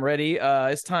ready, I'm ready.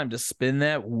 It's time to spin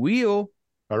that wheel.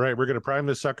 All right, we're going to prime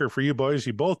this sucker for you boys.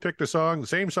 You both picked a song, the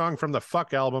same song from the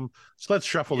Fuck album. So let's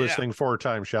shuffle this thing 4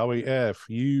 times, shall we?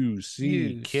 F-U-C-K.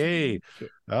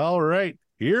 All right,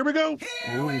 here we go.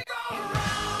 Here we go.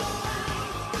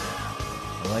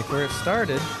 I like where it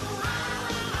started.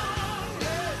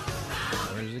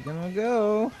 Gonna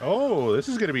go. Oh, this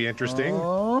is gonna be interesting.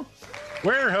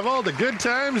 Where have all the good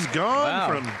times gone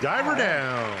from Diver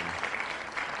Down?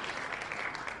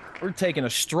 We're taking a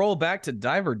stroll back to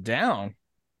Diver Down.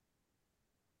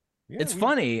 It's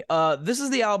funny. This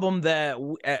is the album that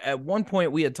at one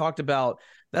point we had talked about.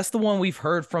 That's the one we've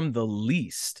heard from the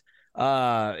least.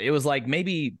 It was like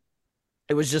maybe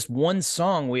it was just one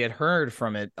song we had heard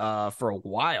from it for a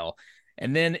while,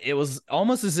 and then it was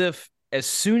almost as if, as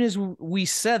soon as we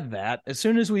said that, as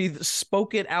soon as we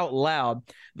spoke it out loud,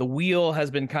 the wheel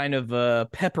has been kind of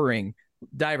peppering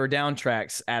Diver Down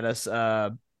tracks at us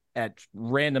at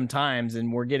random times,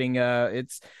 and we're getting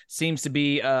it seems to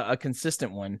be a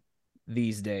consistent one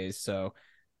these days. So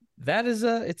that is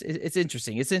it's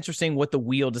interesting. It's interesting what the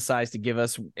wheel decides to give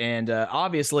us, and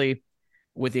obviously,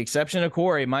 with the exception of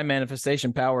Corey, my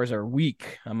manifestation powers are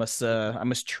weak. I must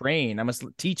train. I must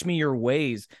teach me your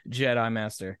ways, Jedi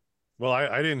Master. Well,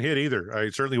 I didn't hit either. I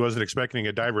certainly wasn't expecting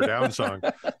a Diver Down song.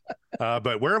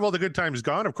 But Where Have All the Good Times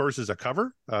Gone, of course, is a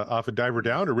cover off of Diver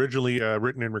Down, originally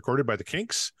written and recorded by the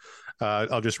Kinks.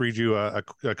 I'll just read you a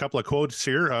couple of quotes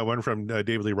here. One from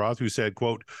David Lee Roth, who said,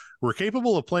 quote, "We're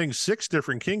capable of playing 6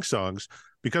 different Kinks songs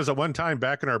because at one time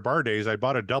back in our bar days, I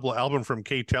bought a double album from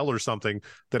K-Tel or something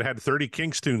that had 30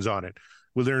 Kinks tunes on it.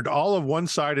 We learned all of one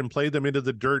side and played them into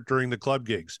the dirt during the club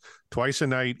gigs, twice a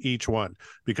night each one,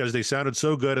 because they sounded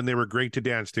so good and they were great to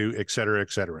dance to, et cetera,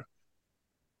 et cetera."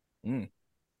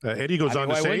 Eddie goes on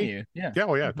to say,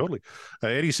 totally.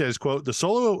 Eddie says, quote, "The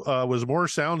solo was more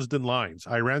sounds than lines.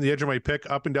 I ran the edge of my pick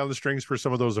up and down the strings for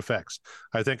some of those effects.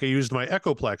 I think I used my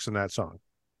Echoplex in that song."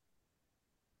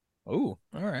 Oh,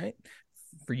 all right.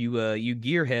 For you, you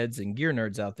gearheads and gear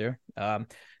nerds out there,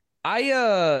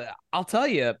 I'll tell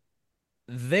you,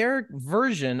 their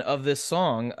version of this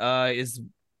song is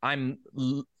I'm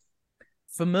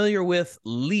familiar with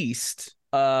least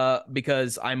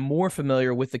because I'm more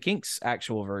familiar with the Kinks'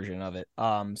 actual version of it.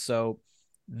 So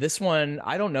this one,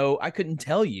 I don't know. I couldn't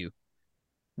tell you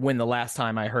when the last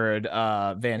time I heard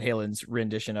Van Halen's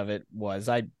rendition of it was.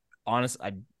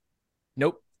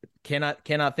 Nope. Cannot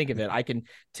think of it. I can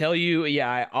tell you,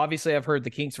 obviously I've heard the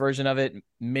Kinks version of it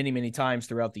many times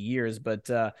throughout the years, but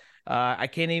I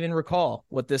can't even recall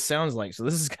what this sounds like. So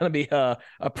this is going to be a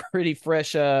pretty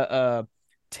fresh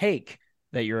take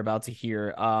that you're about to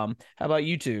hear. How about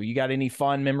you two? You got any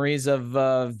fond memories of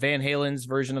Van Halen's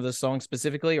version of the song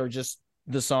specifically, or just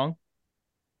the song?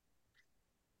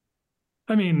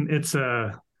 I mean, it's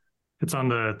on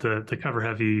the cover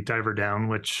heavy Diver Down,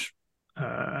 which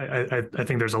I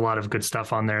think there's a lot of good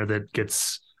stuff on there that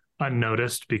gets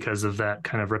unnoticed because of that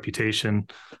kind of reputation.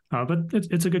 But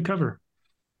it's a good cover.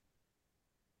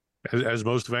 As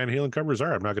most Van Halen covers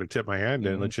are. I'm not going to tip my hand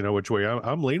and let you know which way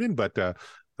I'm leaning, but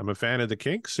I'm a fan of the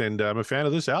Kinks and I'm a fan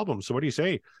of this album. So what do you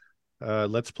say?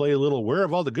 Let's play a little Where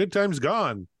Have All the Good Times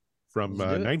Gone from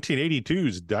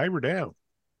 1982's Diver Down.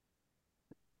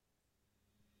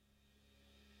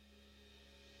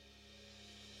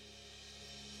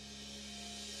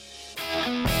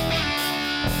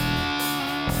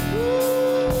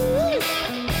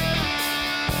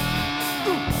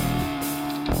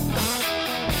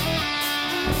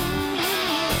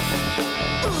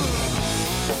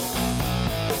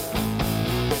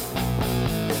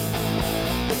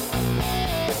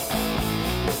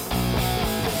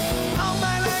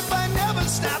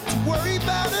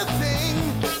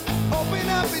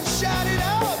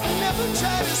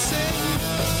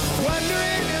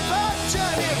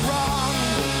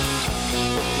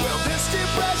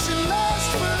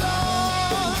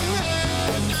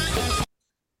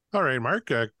 All right, Mark,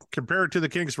 compare it to the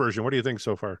Kinks version. What do you think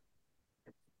so far?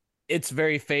 It's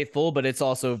very faithful, but it's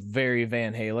also very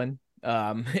Van Halen.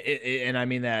 And I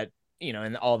mean that,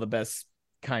 in all the best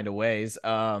kind of ways.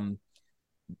 Not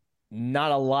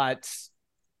a lot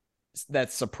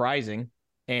that's surprising.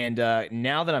 And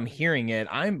now that I'm hearing it,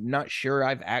 I'm not sure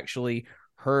I've actually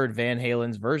heard Van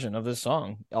Halen's version of this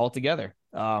song altogether.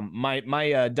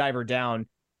 My Diver Down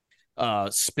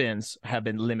spins have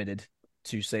been limited,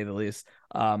 to say the least.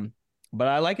 But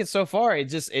I like it so far. If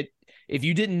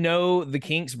you didn't know the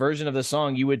Kinks version of the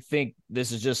song, you would think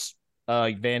this is just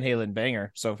a Van Halen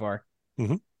banger so far.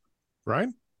 Mm-hmm.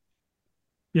 Ryan?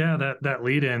 Yeah, that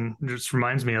lead in just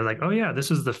reminds me of like, oh yeah,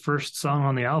 this is the first song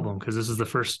on the album, because this is the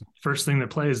first thing that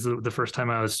plays the first time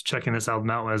I was checking this album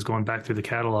out when I was going back through the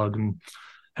catalog, and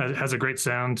has a great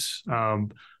sound.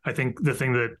 I think the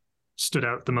thing that stood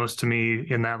out the most to me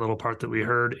in that little part that we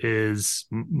heard is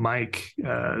Mike.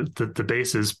 The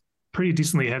bass is pretty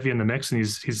decently heavy in the mix, and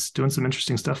he's doing some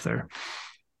interesting stuff there.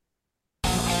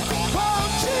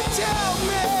 Won't you tell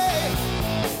me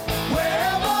where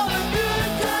have all the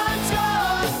good times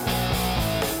gone?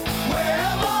 Where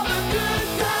have all the good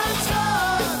times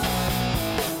gone?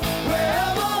 Where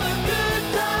have all the good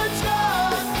times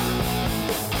gone?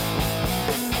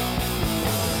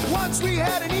 Once we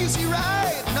had an easy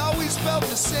ride and always felt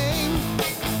the same.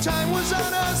 Time was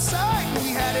on our side and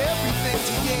we had everything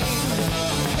to gain.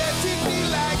 That did me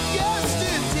like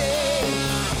yesterday.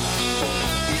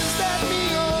 Is that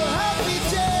me or happy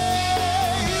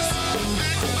days?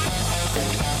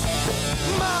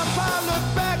 Mom, Pa look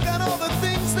back on all the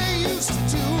things they used to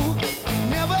do.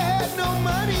 Never had no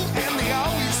money and they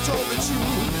always told the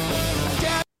truth.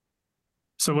 Dad.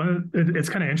 So it's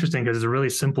kind of interesting because it's a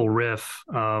really simple riff,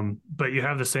 but you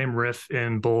have the same riff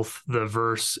in both the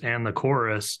verse and the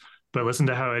chorus. But listen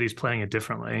to how Eddie's playing it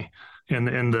differently. In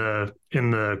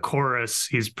the chorus,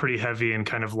 he's pretty heavy and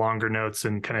kind of longer notes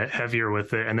and kind of heavier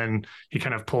with it, and then he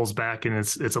kind of pulls back and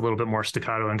it's a little bit more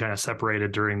staccato and kind of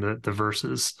separated during the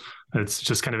verses. It's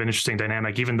just kind of an interesting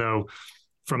dynamic, even though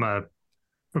from a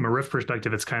riff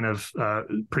perspective, it's kind of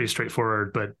pretty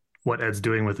straightforward. But what Ed's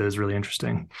doing with it is really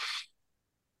interesting.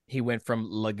 He went from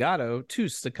legato to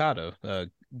staccato.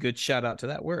 Good shout out to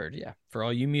that word. Yeah. For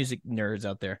all you music nerds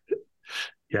out there.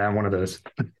 Yeah, I'm one of those.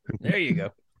 There you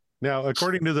go. Now,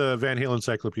 according to the Van Halen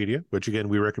Encyclopedia, which again,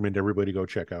 we recommend everybody go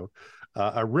check out,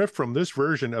 a riff from this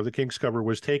version of the Kinks cover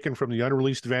was taken from the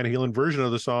unreleased Van Halen version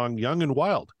of the song Young and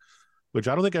Wild, which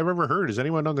I don't think I've ever heard. Has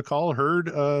anyone on the call heard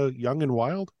Young and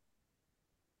Wild?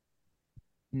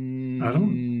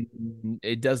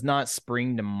 It does not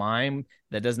spring to mind.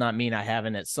 That does not mean I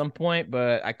haven't at some point,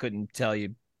 but I couldn't tell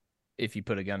you if you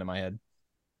put a gun to my head.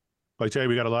 I tell you,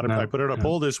 we got a lot of. I put out a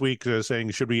poll this week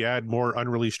saying, should we add more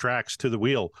unreleased tracks to the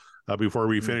wheel before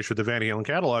we finish with the Van Halen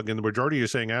catalog? And the majority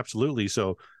is saying absolutely.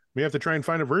 So we have to try and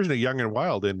find a version of Young and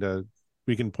Wild, and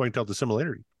we can point out the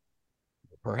similarity.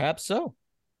 Perhaps so.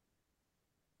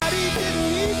 Daddy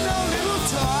didn't need no little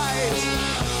toys.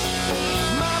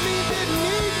 Mommy didn't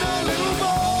need no little boys.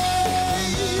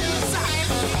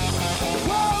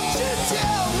 Won't you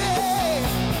tell me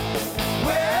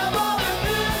where have all the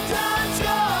good times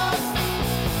gone?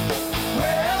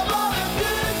 Where have all the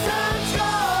good times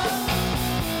gone?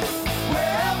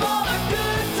 Where have all the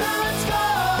good times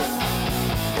gone?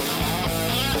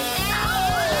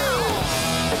 Oh!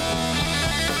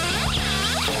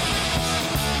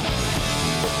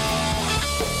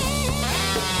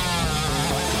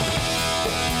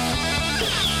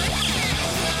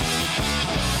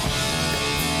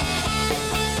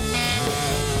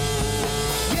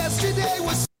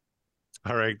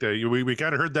 right. We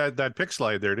kind of heard that pick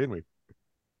slide there, didn't we?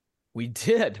 We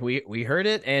did. We heard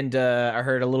it, and I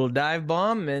heard a little dive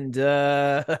bomb and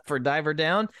for Diver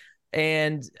Down.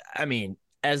 And I mean,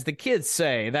 as the kids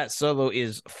say, that solo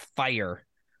is fire.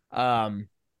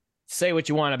 Say what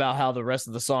you want about how the rest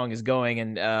of the song is going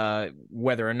and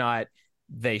whether or not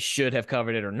they should have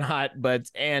covered it or not.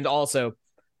 And also,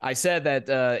 I said that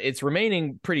it's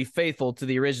remaining pretty faithful to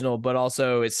the original, but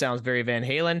also it sounds very Van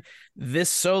Halen. This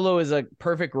solo is a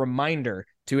perfect reminder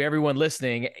to everyone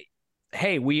listening.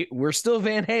 Hey, we're still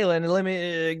Van Halen. Let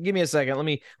me give me a second. Let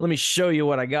me show you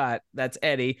what I got. That's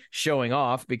Eddie showing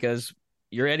off because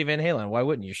you're Eddie Van Halen. Why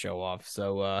wouldn't you show off?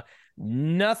 So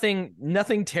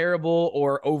nothing terrible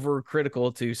or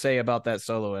overcritical to say about that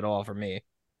solo at all for me.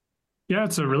 Yeah,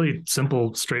 it's a really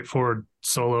simple, straightforward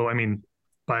solo. I mean,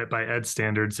 by Ed's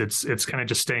standards, it's kind of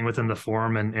just staying within the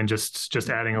form and just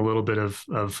adding a little bit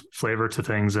of flavor to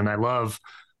things. And I love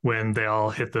when they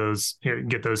all get those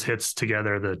hits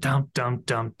together, the dum dum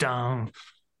dum dum.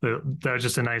 That was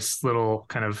just a nice little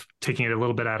kind of taking it a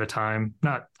little bit at a time,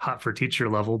 not Hot for Teacher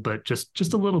level, but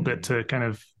just a little bit to kind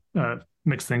of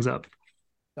mix things up.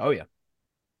 Oh yeah.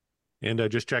 And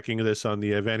just checking this on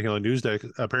the Van Halen news deck,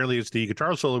 apparently it's the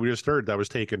guitar solo we just heard that was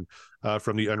taken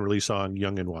from the unreleased song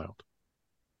Young and Wild.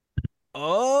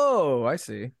 Oh, I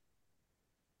see.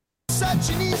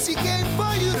 Such an easy game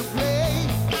for you to play.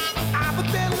 But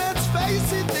then let's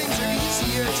face it, things are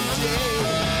easier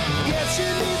today. Yes, you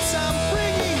need some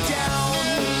bringing down.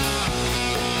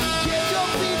 Get your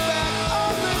feet back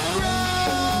on the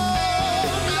ground.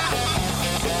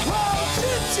 Won't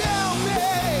you tell me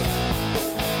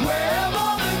where have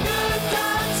all the good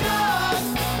times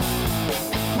gone?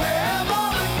 Where have all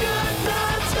the good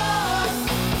times gone?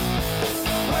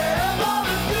 Where have all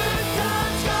the good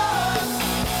times gone?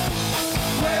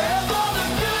 Where have all the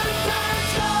good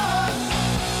times gone?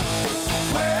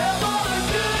 Where have all the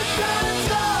good times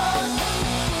gone?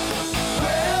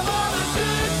 Where have all the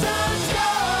good times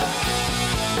gone?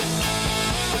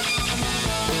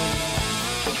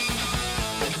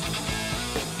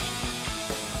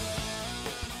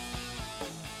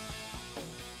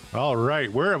 All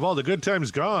right. Where have all the good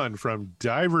times gone from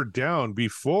Diver Down?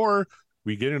 Before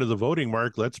we get into the voting,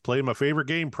 Mark, let's play my favorite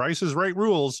game, Price is Right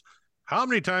rules. How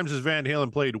many times has Van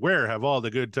Halen played Where Have All the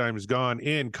Good Times Gone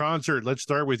in concert? Let's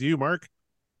start with you, Mark.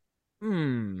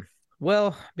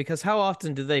 Well, because how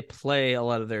often do they play a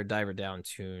lot of their Diver Down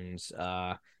tunes?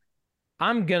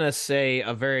 I'm going to say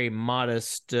a very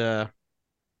modest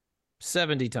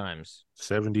 70 times.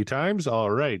 70 times? All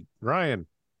right. Ryan.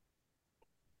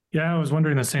 Yeah, I was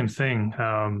wondering the same thing.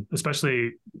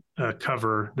 Especially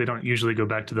cover, they don't usually go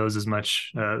back to those as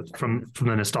much. From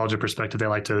the nostalgia perspective, they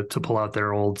like to pull out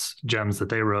their old gems that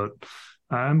they wrote.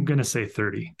 I'm gonna say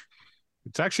 30.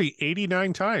 It's actually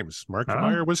 89 times. Mark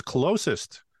Meyer was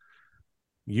closest.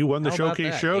 You won the How about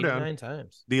Showcase that? Showdown. 89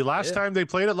 times. The last time they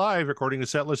played it live, according to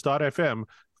Setlist.fm,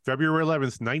 February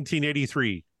 11th,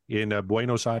 1983 in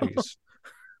Buenos Aires.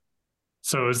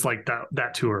 So it was like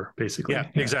that tour, basically. Yeah,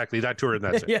 exactly. That tour and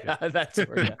that's it. Yeah, that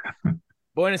tour. Yeah.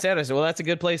 Buenos Aires. Well, that's a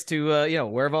good place to,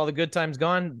 where have all the good times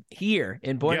gone? Here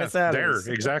in Buenos Aires.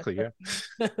 There, exactly. Yeah.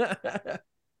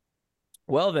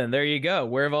 Well, then, there you go.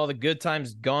 Where have all the good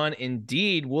times gone?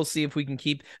 Indeed. We'll see if we can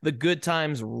keep the good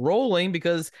times rolling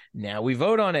because now we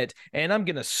vote on it. And I'm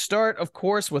going to start, of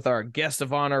course, with our guest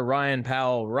of honor, Ryan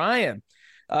Powell. Ryan,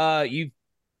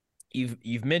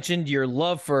 You've mentioned your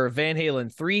love for Van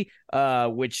Halen 3,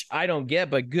 which I don't get,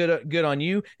 but good on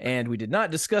you. And we did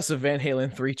not discuss a Van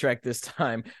Halen 3 track this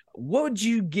time. What would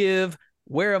you give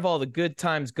Where Have All the Good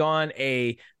Times Gone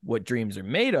a What Dreams Are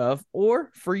Made Of?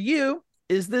 Or for you,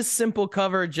 is this simple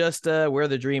cover just Where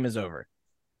the Dream Is Over?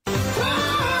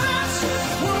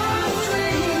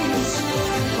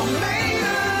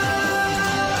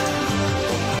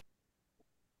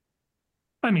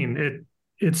 I mean,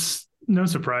 it's no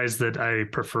surprise that I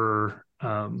prefer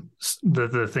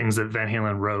the things that Van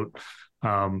Halen wrote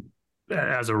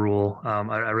as a rule.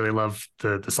 I really love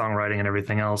the songwriting and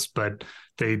everything else, but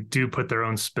they do put their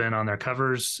own spin on their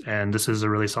covers, and this is a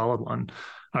really solid one.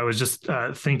 I was just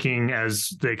thinking as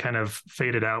they kind of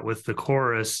faded out with the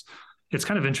chorus, it's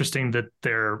kind of interesting that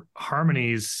their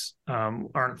harmonies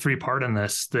aren't 3-part in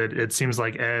this, that it seems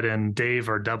like Ed and Dave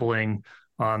are doubling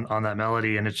on that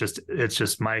melody, and it's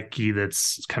just Mikey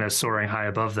that's kind of soaring high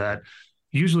above that.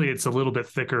 Usually it's a little bit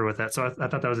thicker with that, so I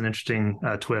thought that was an interesting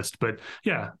twist. But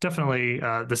yeah, definitely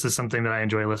this is something that I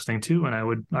enjoy listening to, and I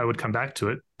would come back to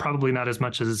it. Probably not as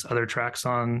much as other tracks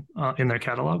on in their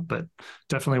catalog, but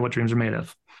definitely What Dreams Are Made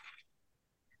Of.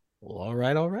 Well,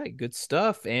 all right, good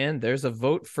stuff. And there's a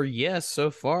vote for yes so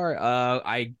far.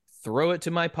 I throw it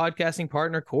to my podcasting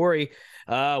partner, Corey.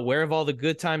 Where have all the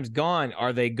good times gone?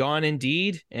 Are they gone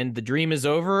indeed, and the dream is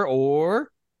over,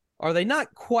 or are they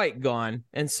not quite gone?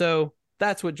 And so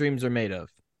that's what dreams are made of.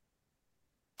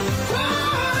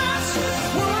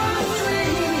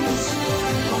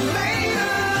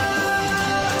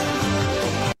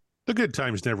 The good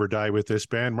times never die with this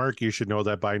band. Mark, you should know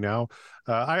that by now.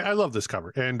 I love this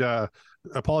cover. And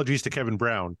apologies to Kevin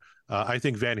Brown. I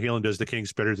think Van Halen does the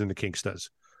Kinks better than the Kinks does.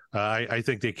 I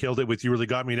think they killed it with You Really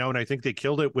Got Me Now, and I think they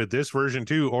killed it with this version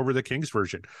too over the Kinks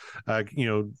version.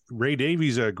 Ray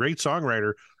Davies, a great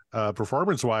songwriter,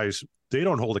 performance-wise, they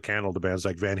don't hold a candle to bands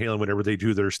like Van Halen whenever they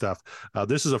do their stuff.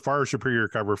 This is a far superior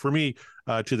cover for me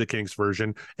to the Kinks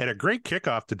version, and a great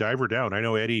kickoff to Diver Down. I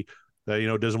know Eddie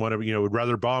doesn't want to, would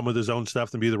rather bomb with his own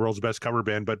stuff than be the world's best cover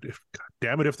band. But God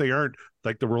damn it, if they aren't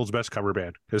like the world's best cover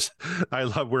band, because I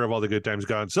love Where Have All the Good Times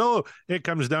Gone. So it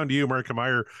comes down to you, Mark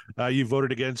Meyer. You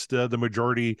voted against the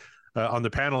majority on the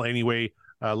panel anyway.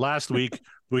 Last week,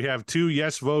 we have 2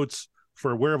 yes votes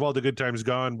for Where Have All the Good Times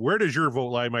Gone. Where does your vote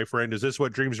lie, my friend? Is this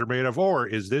what dreams are made of, or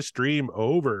is this dream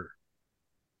over?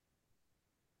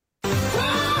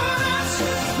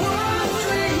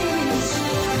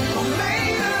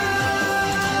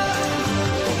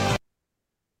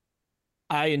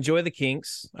 I enjoy the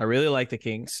Kinks. I really like the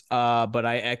Kinks, but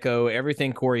I echo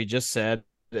everything Corey just said,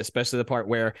 especially the part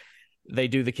where they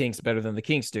do the Kinks better than the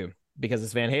Kinks do, because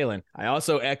it's Van Halen. I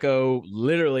also echo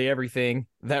literally everything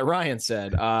that Ryan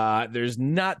said. There's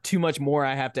not too much more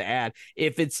I have to add.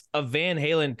 If it's a Van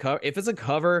Halen cover, if it's a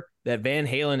cover that Van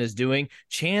Halen is doing,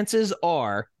 chances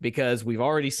are, because we've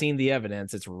already seen the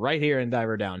evidence, it's right here in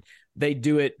Diver Down, they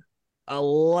do it a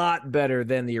lot better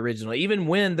than the original, even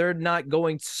when they're not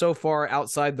going so far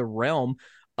outside the realm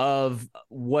of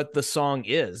what the song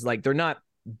is. Like, they're not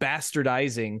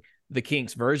bastardizing the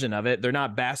Kinks version of it. They're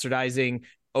not bastardizing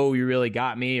Oh You Really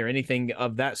Got Me or anything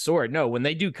of that sort. No, when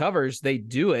they do covers, they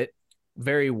do it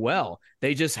very well.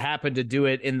 They just happen to do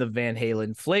it in the Van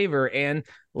Halen flavor, and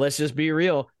let's just be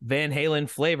real, Van Halen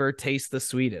flavor tastes the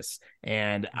sweetest.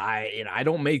 And I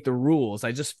don't make the rules,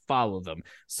 I just follow them.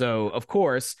 So of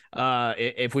course,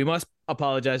 if we must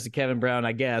apologize to Kevin Brown,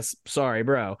 I guess, sorry,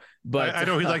 bro. But I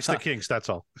know he likes the Kinks, that's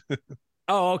all.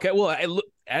 Oh, okay. Well,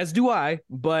 as do I,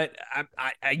 but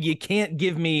you can't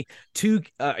give me you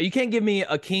can't give me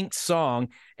a Kinks song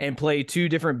and play 2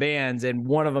 different bands, and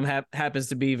one of them happens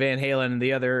to be Van Halen and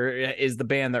the other is the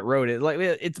band that wrote it. Like,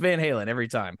 it's Van Halen every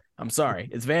time. I'm sorry.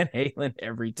 It's Van Halen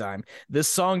every time. This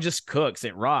song just cooks.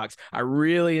 It rocks. I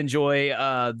really enjoy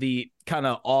the kind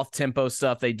of off-tempo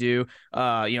stuff they do.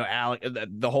 Alec,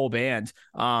 the whole band,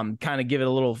 kind of give it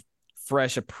a little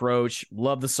fresh approach.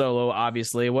 Love the solo,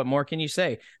 obviously. What more can you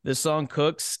say? This song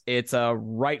cooks. It's a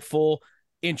rightful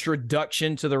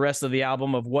introduction to the rest of the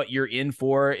album of what you're in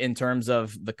for in terms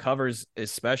of the covers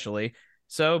especially.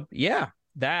 So yeah,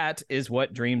 that is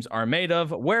what dreams are made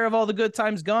of. Where have all the good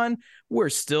times gone? We're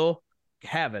still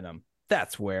having them.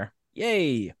 That's where.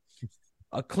 Yay.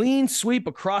 A clean sweep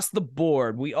across the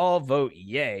board. We all vote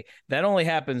yay. That only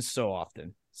happens so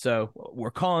often. So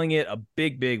we're calling it a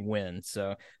big, big win.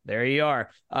 So there you are.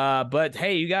 But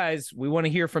hey, you guys, we want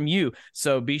to hear from you.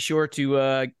 So be sure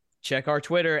to check our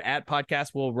Twitter at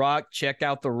Podcast Will Rock. Check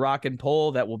out the Rock and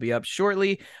Poll that will be up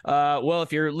shortly. Well,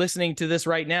 if you're listening to this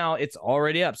right now, it's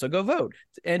already up. So go vote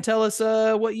and tell us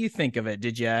what you think of it.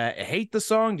 Did you hate the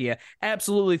song? Do you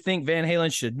absolutely think Van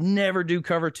Halen should never do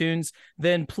cover tunes?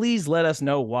 Then please let us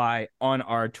know why on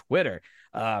our Twitter.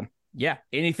 Yeah.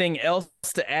 Anything else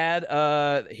to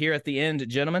add here at the end,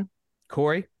 gentlemen?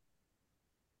 Corey?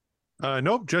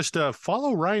 Nope. Just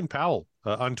follow Ryan Powell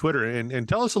on Twitter and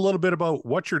tell us a little bit about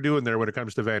what you're doing there when it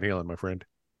comes to Van Halen, my friend.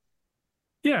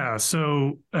 Yeah.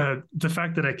 So the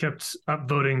fact that I kept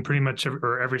upvoting pretty much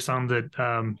every song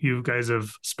that you guys have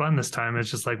spun this time,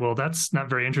 it's just like, well, that's not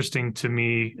very interesting to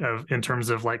me in terms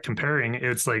of like comparing.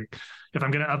 It's like, if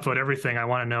I'm going to upvote everything, I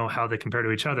want to know how they compare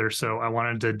to each other. So I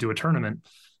wanted to do a tournament.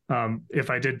 If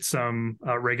I did some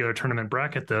regular tournament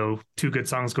bracket, though, 2 good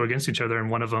songs go against each other and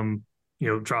one of them,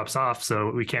 drops off.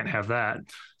 So we can't have that.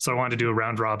 So I wanted to do a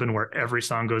round robin where every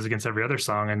song goes against every other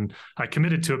song. And I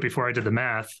committed to it before I did the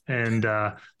math. And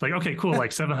okay, cool.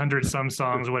 Like 700 some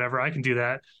songs or whatever. I can do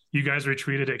that. You guys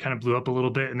retweeted it, kind of blew up a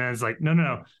little bit. And then it's like,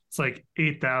 no. It's like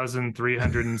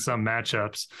 8,300 and some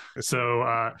matchups.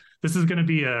 So this is going to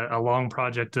be a long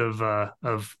project of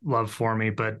love for me,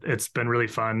 but it's been really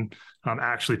fun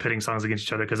actually pitting songs against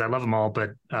each other because I love them all. But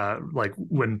like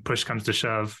when push comes to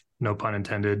shove, no pun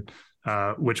intended,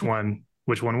 which one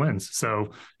wins?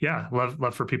 So yeah,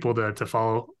 love for people to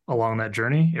follow along that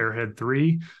journey. Airhead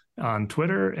 3 on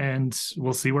Twitter, and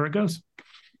we'll see where it goes.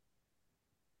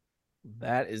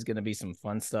 That is going to be some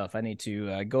fun stuff. I need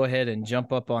to go ahead and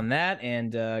jump up on that,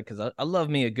 and because I love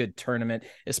me a good tournament,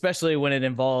 especially when it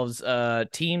involves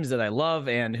teams that I love,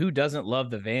 and who doesn't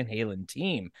love the Van Halen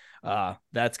team?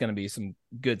 That's going to be some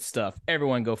good stuff.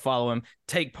 Everyone go follow him,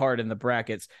 take part in the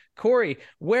brackets. Corey,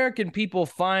 where can people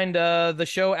find the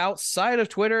show outside of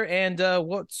Twitter, and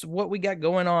what we got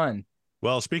going on?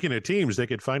 Well, speaking of teams, they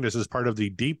could find us as part of the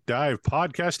Deep Dive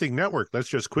Podcasting Network. Let's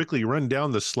just quickly run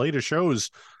down the slate of shows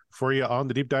for you on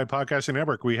the Deep Dive Podcasting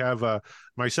Network. We have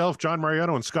myself, John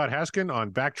Mariano, and Scott Haskin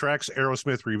on Backtracks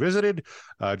Aerosmith Revisited.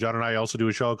 John and I also do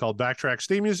a show called Backtracks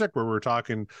Theme Music, where we're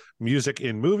talking music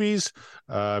in movies.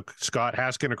 Scott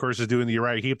Haskin, of course, is doing the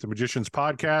Uriah Heep, the Magicians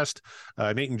podcast.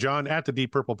 Nate and John at the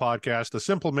Deep Purple podcast. The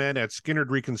Simple Man at Skinnerd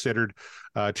Reconsidered.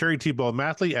 Terry T-Bone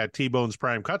Mathley at T-Bone's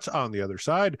Prime Cuts on the other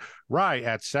side. Rye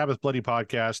at Sabbath Bloody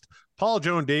Podcast. Paul,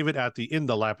 Joe, and David at the In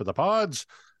the Lap of the Pods.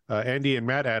 Andy and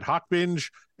Matt at Hawk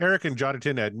Binge, Eric and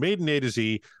Jonathan at Maiden A to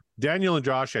Z, Daniel and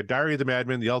Josh at Diary of the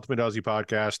Madman, the Ultimate Aussie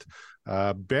podcast,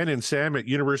 Ben and Sam at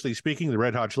Universally Speaking, the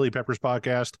Red Hot Chili Peppers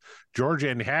podcast, George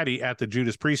and Hattie at the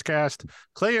Judas Priest cast,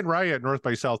 Clay and Ryan at North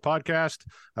by South podcast.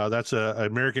 That's a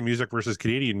American music versus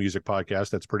Canadian music podcast.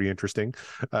 That's pretty interesting.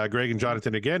 Greg and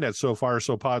Jonathan again at So Far,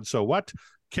 So Pod, So What.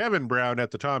 Kevin Brown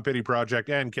at the Tom Petty Project,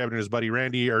 and Kevin and his buddy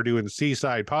Randy are doing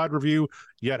Seaside Pod Review,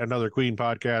 yet another Queen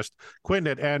podcast. Quinn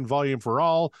at And Volume for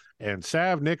All, and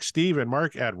Sav, Nick, Steve, and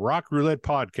Mark at Rock Roulette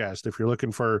Podcast. If you're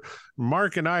looking for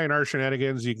Mark and I and our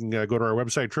shenanigans, you can go to our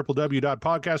website,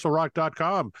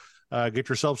 www.podcastwillrock.com. Get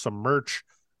yourself some merch,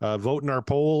 vote in our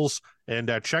polls,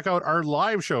 and check out our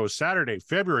live show Saturday,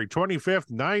 February 25th,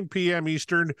 9 p.m.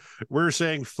 Eastern. We're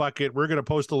saying fuck it. We're going to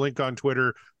post a link on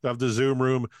Twitter of the Zoom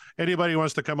room. Anybody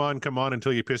wants to come on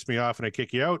until you piss me off and I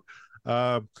kick you out.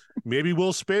 Maybe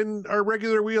we'll spin our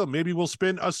regular wheel. Maybe we'll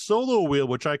spin a solo wheel,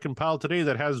 which I compiled today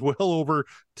that has well over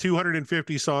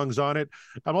 250 songs on it.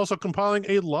 I'm also compiling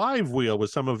a live wheel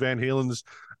with some of Van Halen's,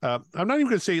 I'm not even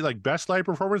going to say like best live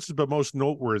performances, but most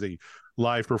noteworthy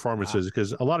live performances,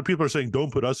 because a lot of people are saying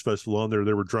don't put Us Festival on there,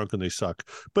 they were drunk and they suck,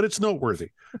 but it's noteworthy.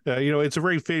 It's a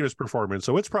very famous performance,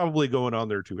 so it's probably going on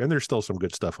there too, and there's still some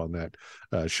good stuff on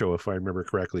that show if I remember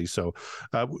correctly. So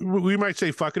we might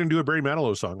say fuck it and do a Barry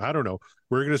Manilow song. I don't know.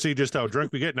 We're going to see just how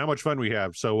drunk we get and how much fun we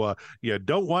have. So you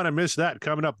don't want to miss that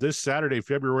coming up this Saturday,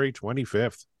 February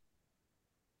 25th.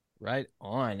 Right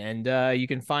on. And you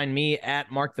can find me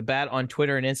at Mark the Bat on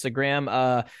Twitter and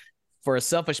Instagram. For a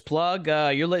selfish plug,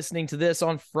 you're listening to this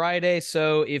on Friday,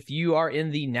 so if you are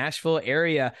in the Nashville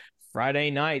area,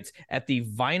 Friday nights at the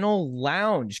Vinyl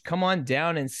Lounge, come on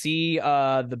down and see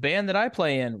the band that I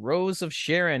play in, Rose of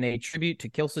Sharon, a tribute to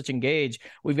Killswitch Engage.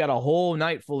 We've got a whole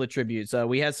night full of tributes.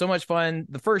 We had so much fun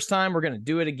the first time. We're going to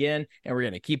do it again, and we're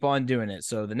going to keep on doing it.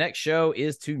 So the next show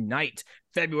is tonight,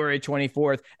 February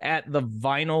 24th at the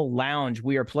Vinyl Lounge.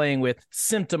 We are playing with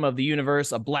Symptom of the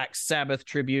Universe, a Black Sabbath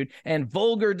tribute, and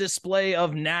Vulgar Display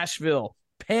of Nashville,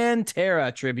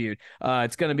 Pantera tribute.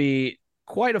 It's going to be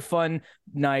quite a fun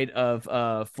night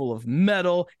of full of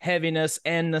metal, heaviness,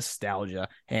 and nostalgia.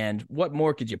 And what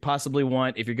more could you possibly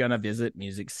want if you're going to visit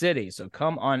Music City? So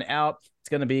come on out. It's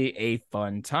going to be a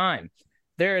fun time.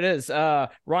 There it is.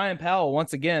 Ryan Powell,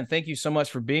 once again, thank you so much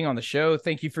for being on the show.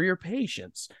 Thank you for your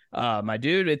patience. My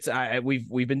dude,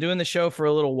 we've been doing the show for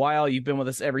a little while. You've been with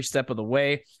us every step of the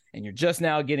way, and you're just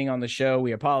now getting on the show.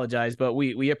 We apologize, but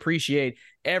we appreciate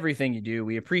everything you do.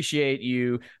 We appreciate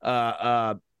you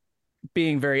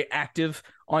being very active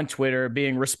on Twitter,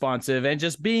 being responsive, and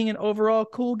just being an overall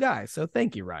cool guy. So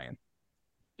thank you, Ryan.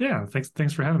 Yeah,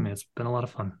 thanks for having me. It's been a lot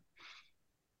of fun.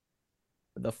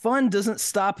 The fun doesn't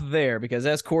stop there because,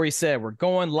 as Corey said, we're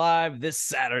going live this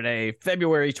Saturday,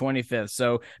 February 25th.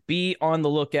 So be on the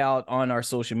lookout on our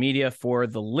social media for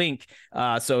the link.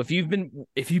 So if you've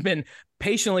been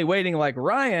patiently waiting like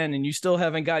Ryan and you still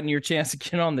haven't gotten your chance to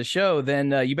get on the show,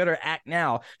 then you better act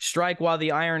now. Strike while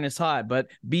the iron is hot. But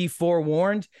be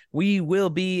forewarned, we will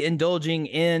be indulging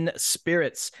in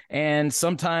spirits, and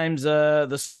sometimes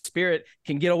the spirit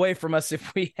can get away from us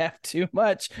if we have too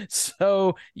much.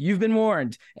 So you've been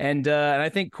warned. And I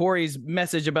think Corey's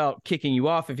message about kicking you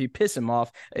off if you piss him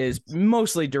off is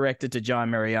mostly directed to John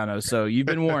Mariano. So you've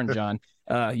been warned, John.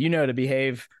 To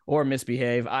behave or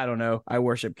misbehave. I don't know. I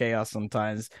worship chaos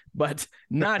sometimes, but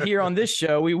not here on this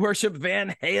show. We worship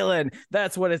Van Halen.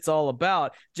 That's what it's all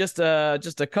about. Just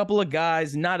a couple of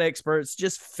guys, not experts,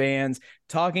 just fans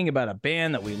talking about a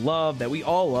band that we love, that we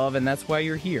all love, and that's why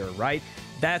you're here, right?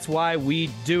 That's why we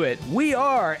do it. We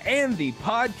are, and the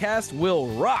podcast will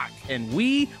rock, and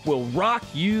we will rock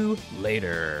you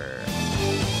later.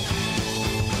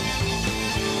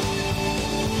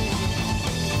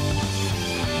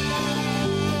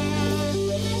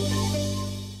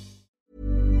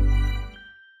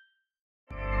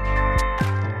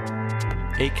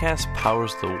 Acast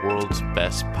powers the world's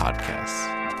best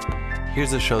podcasts.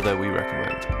 Here's a show that we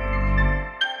recommend.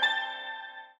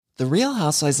 The Real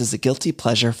Housewives is a guilty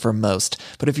pleasure for most,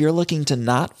 but if you're looking to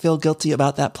not feel guilty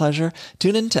about that pleasure,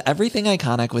 tune in to Everything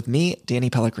Iconic with me,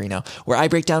 Danny Pellegrino, where I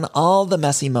break down all the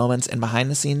messy moments and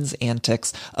behind-the-scenes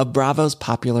antics of Bravo's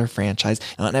popular franchise.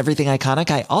 And on Everything Iconic,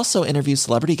 I also interview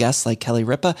celebrity guests like Kelly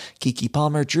Ripa, Keke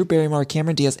Palmer, Drew Barrymore,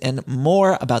 Cameron Diaz, and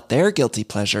more about their guilty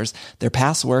pleasures, their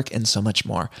past work, and so much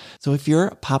more. So if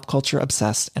you're pop culture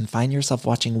obsessed and find yourself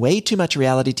watching way too much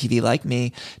reality TV like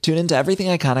me, tune in to Everything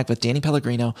Iconic with Danny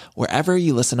Pellegrino, wherever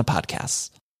you listen to podcasts.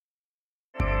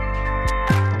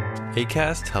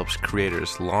 Acast helps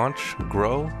creators launch,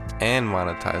 grow, and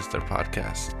monetize their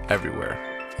podcasts everywhere.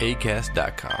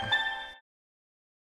 Acast.com.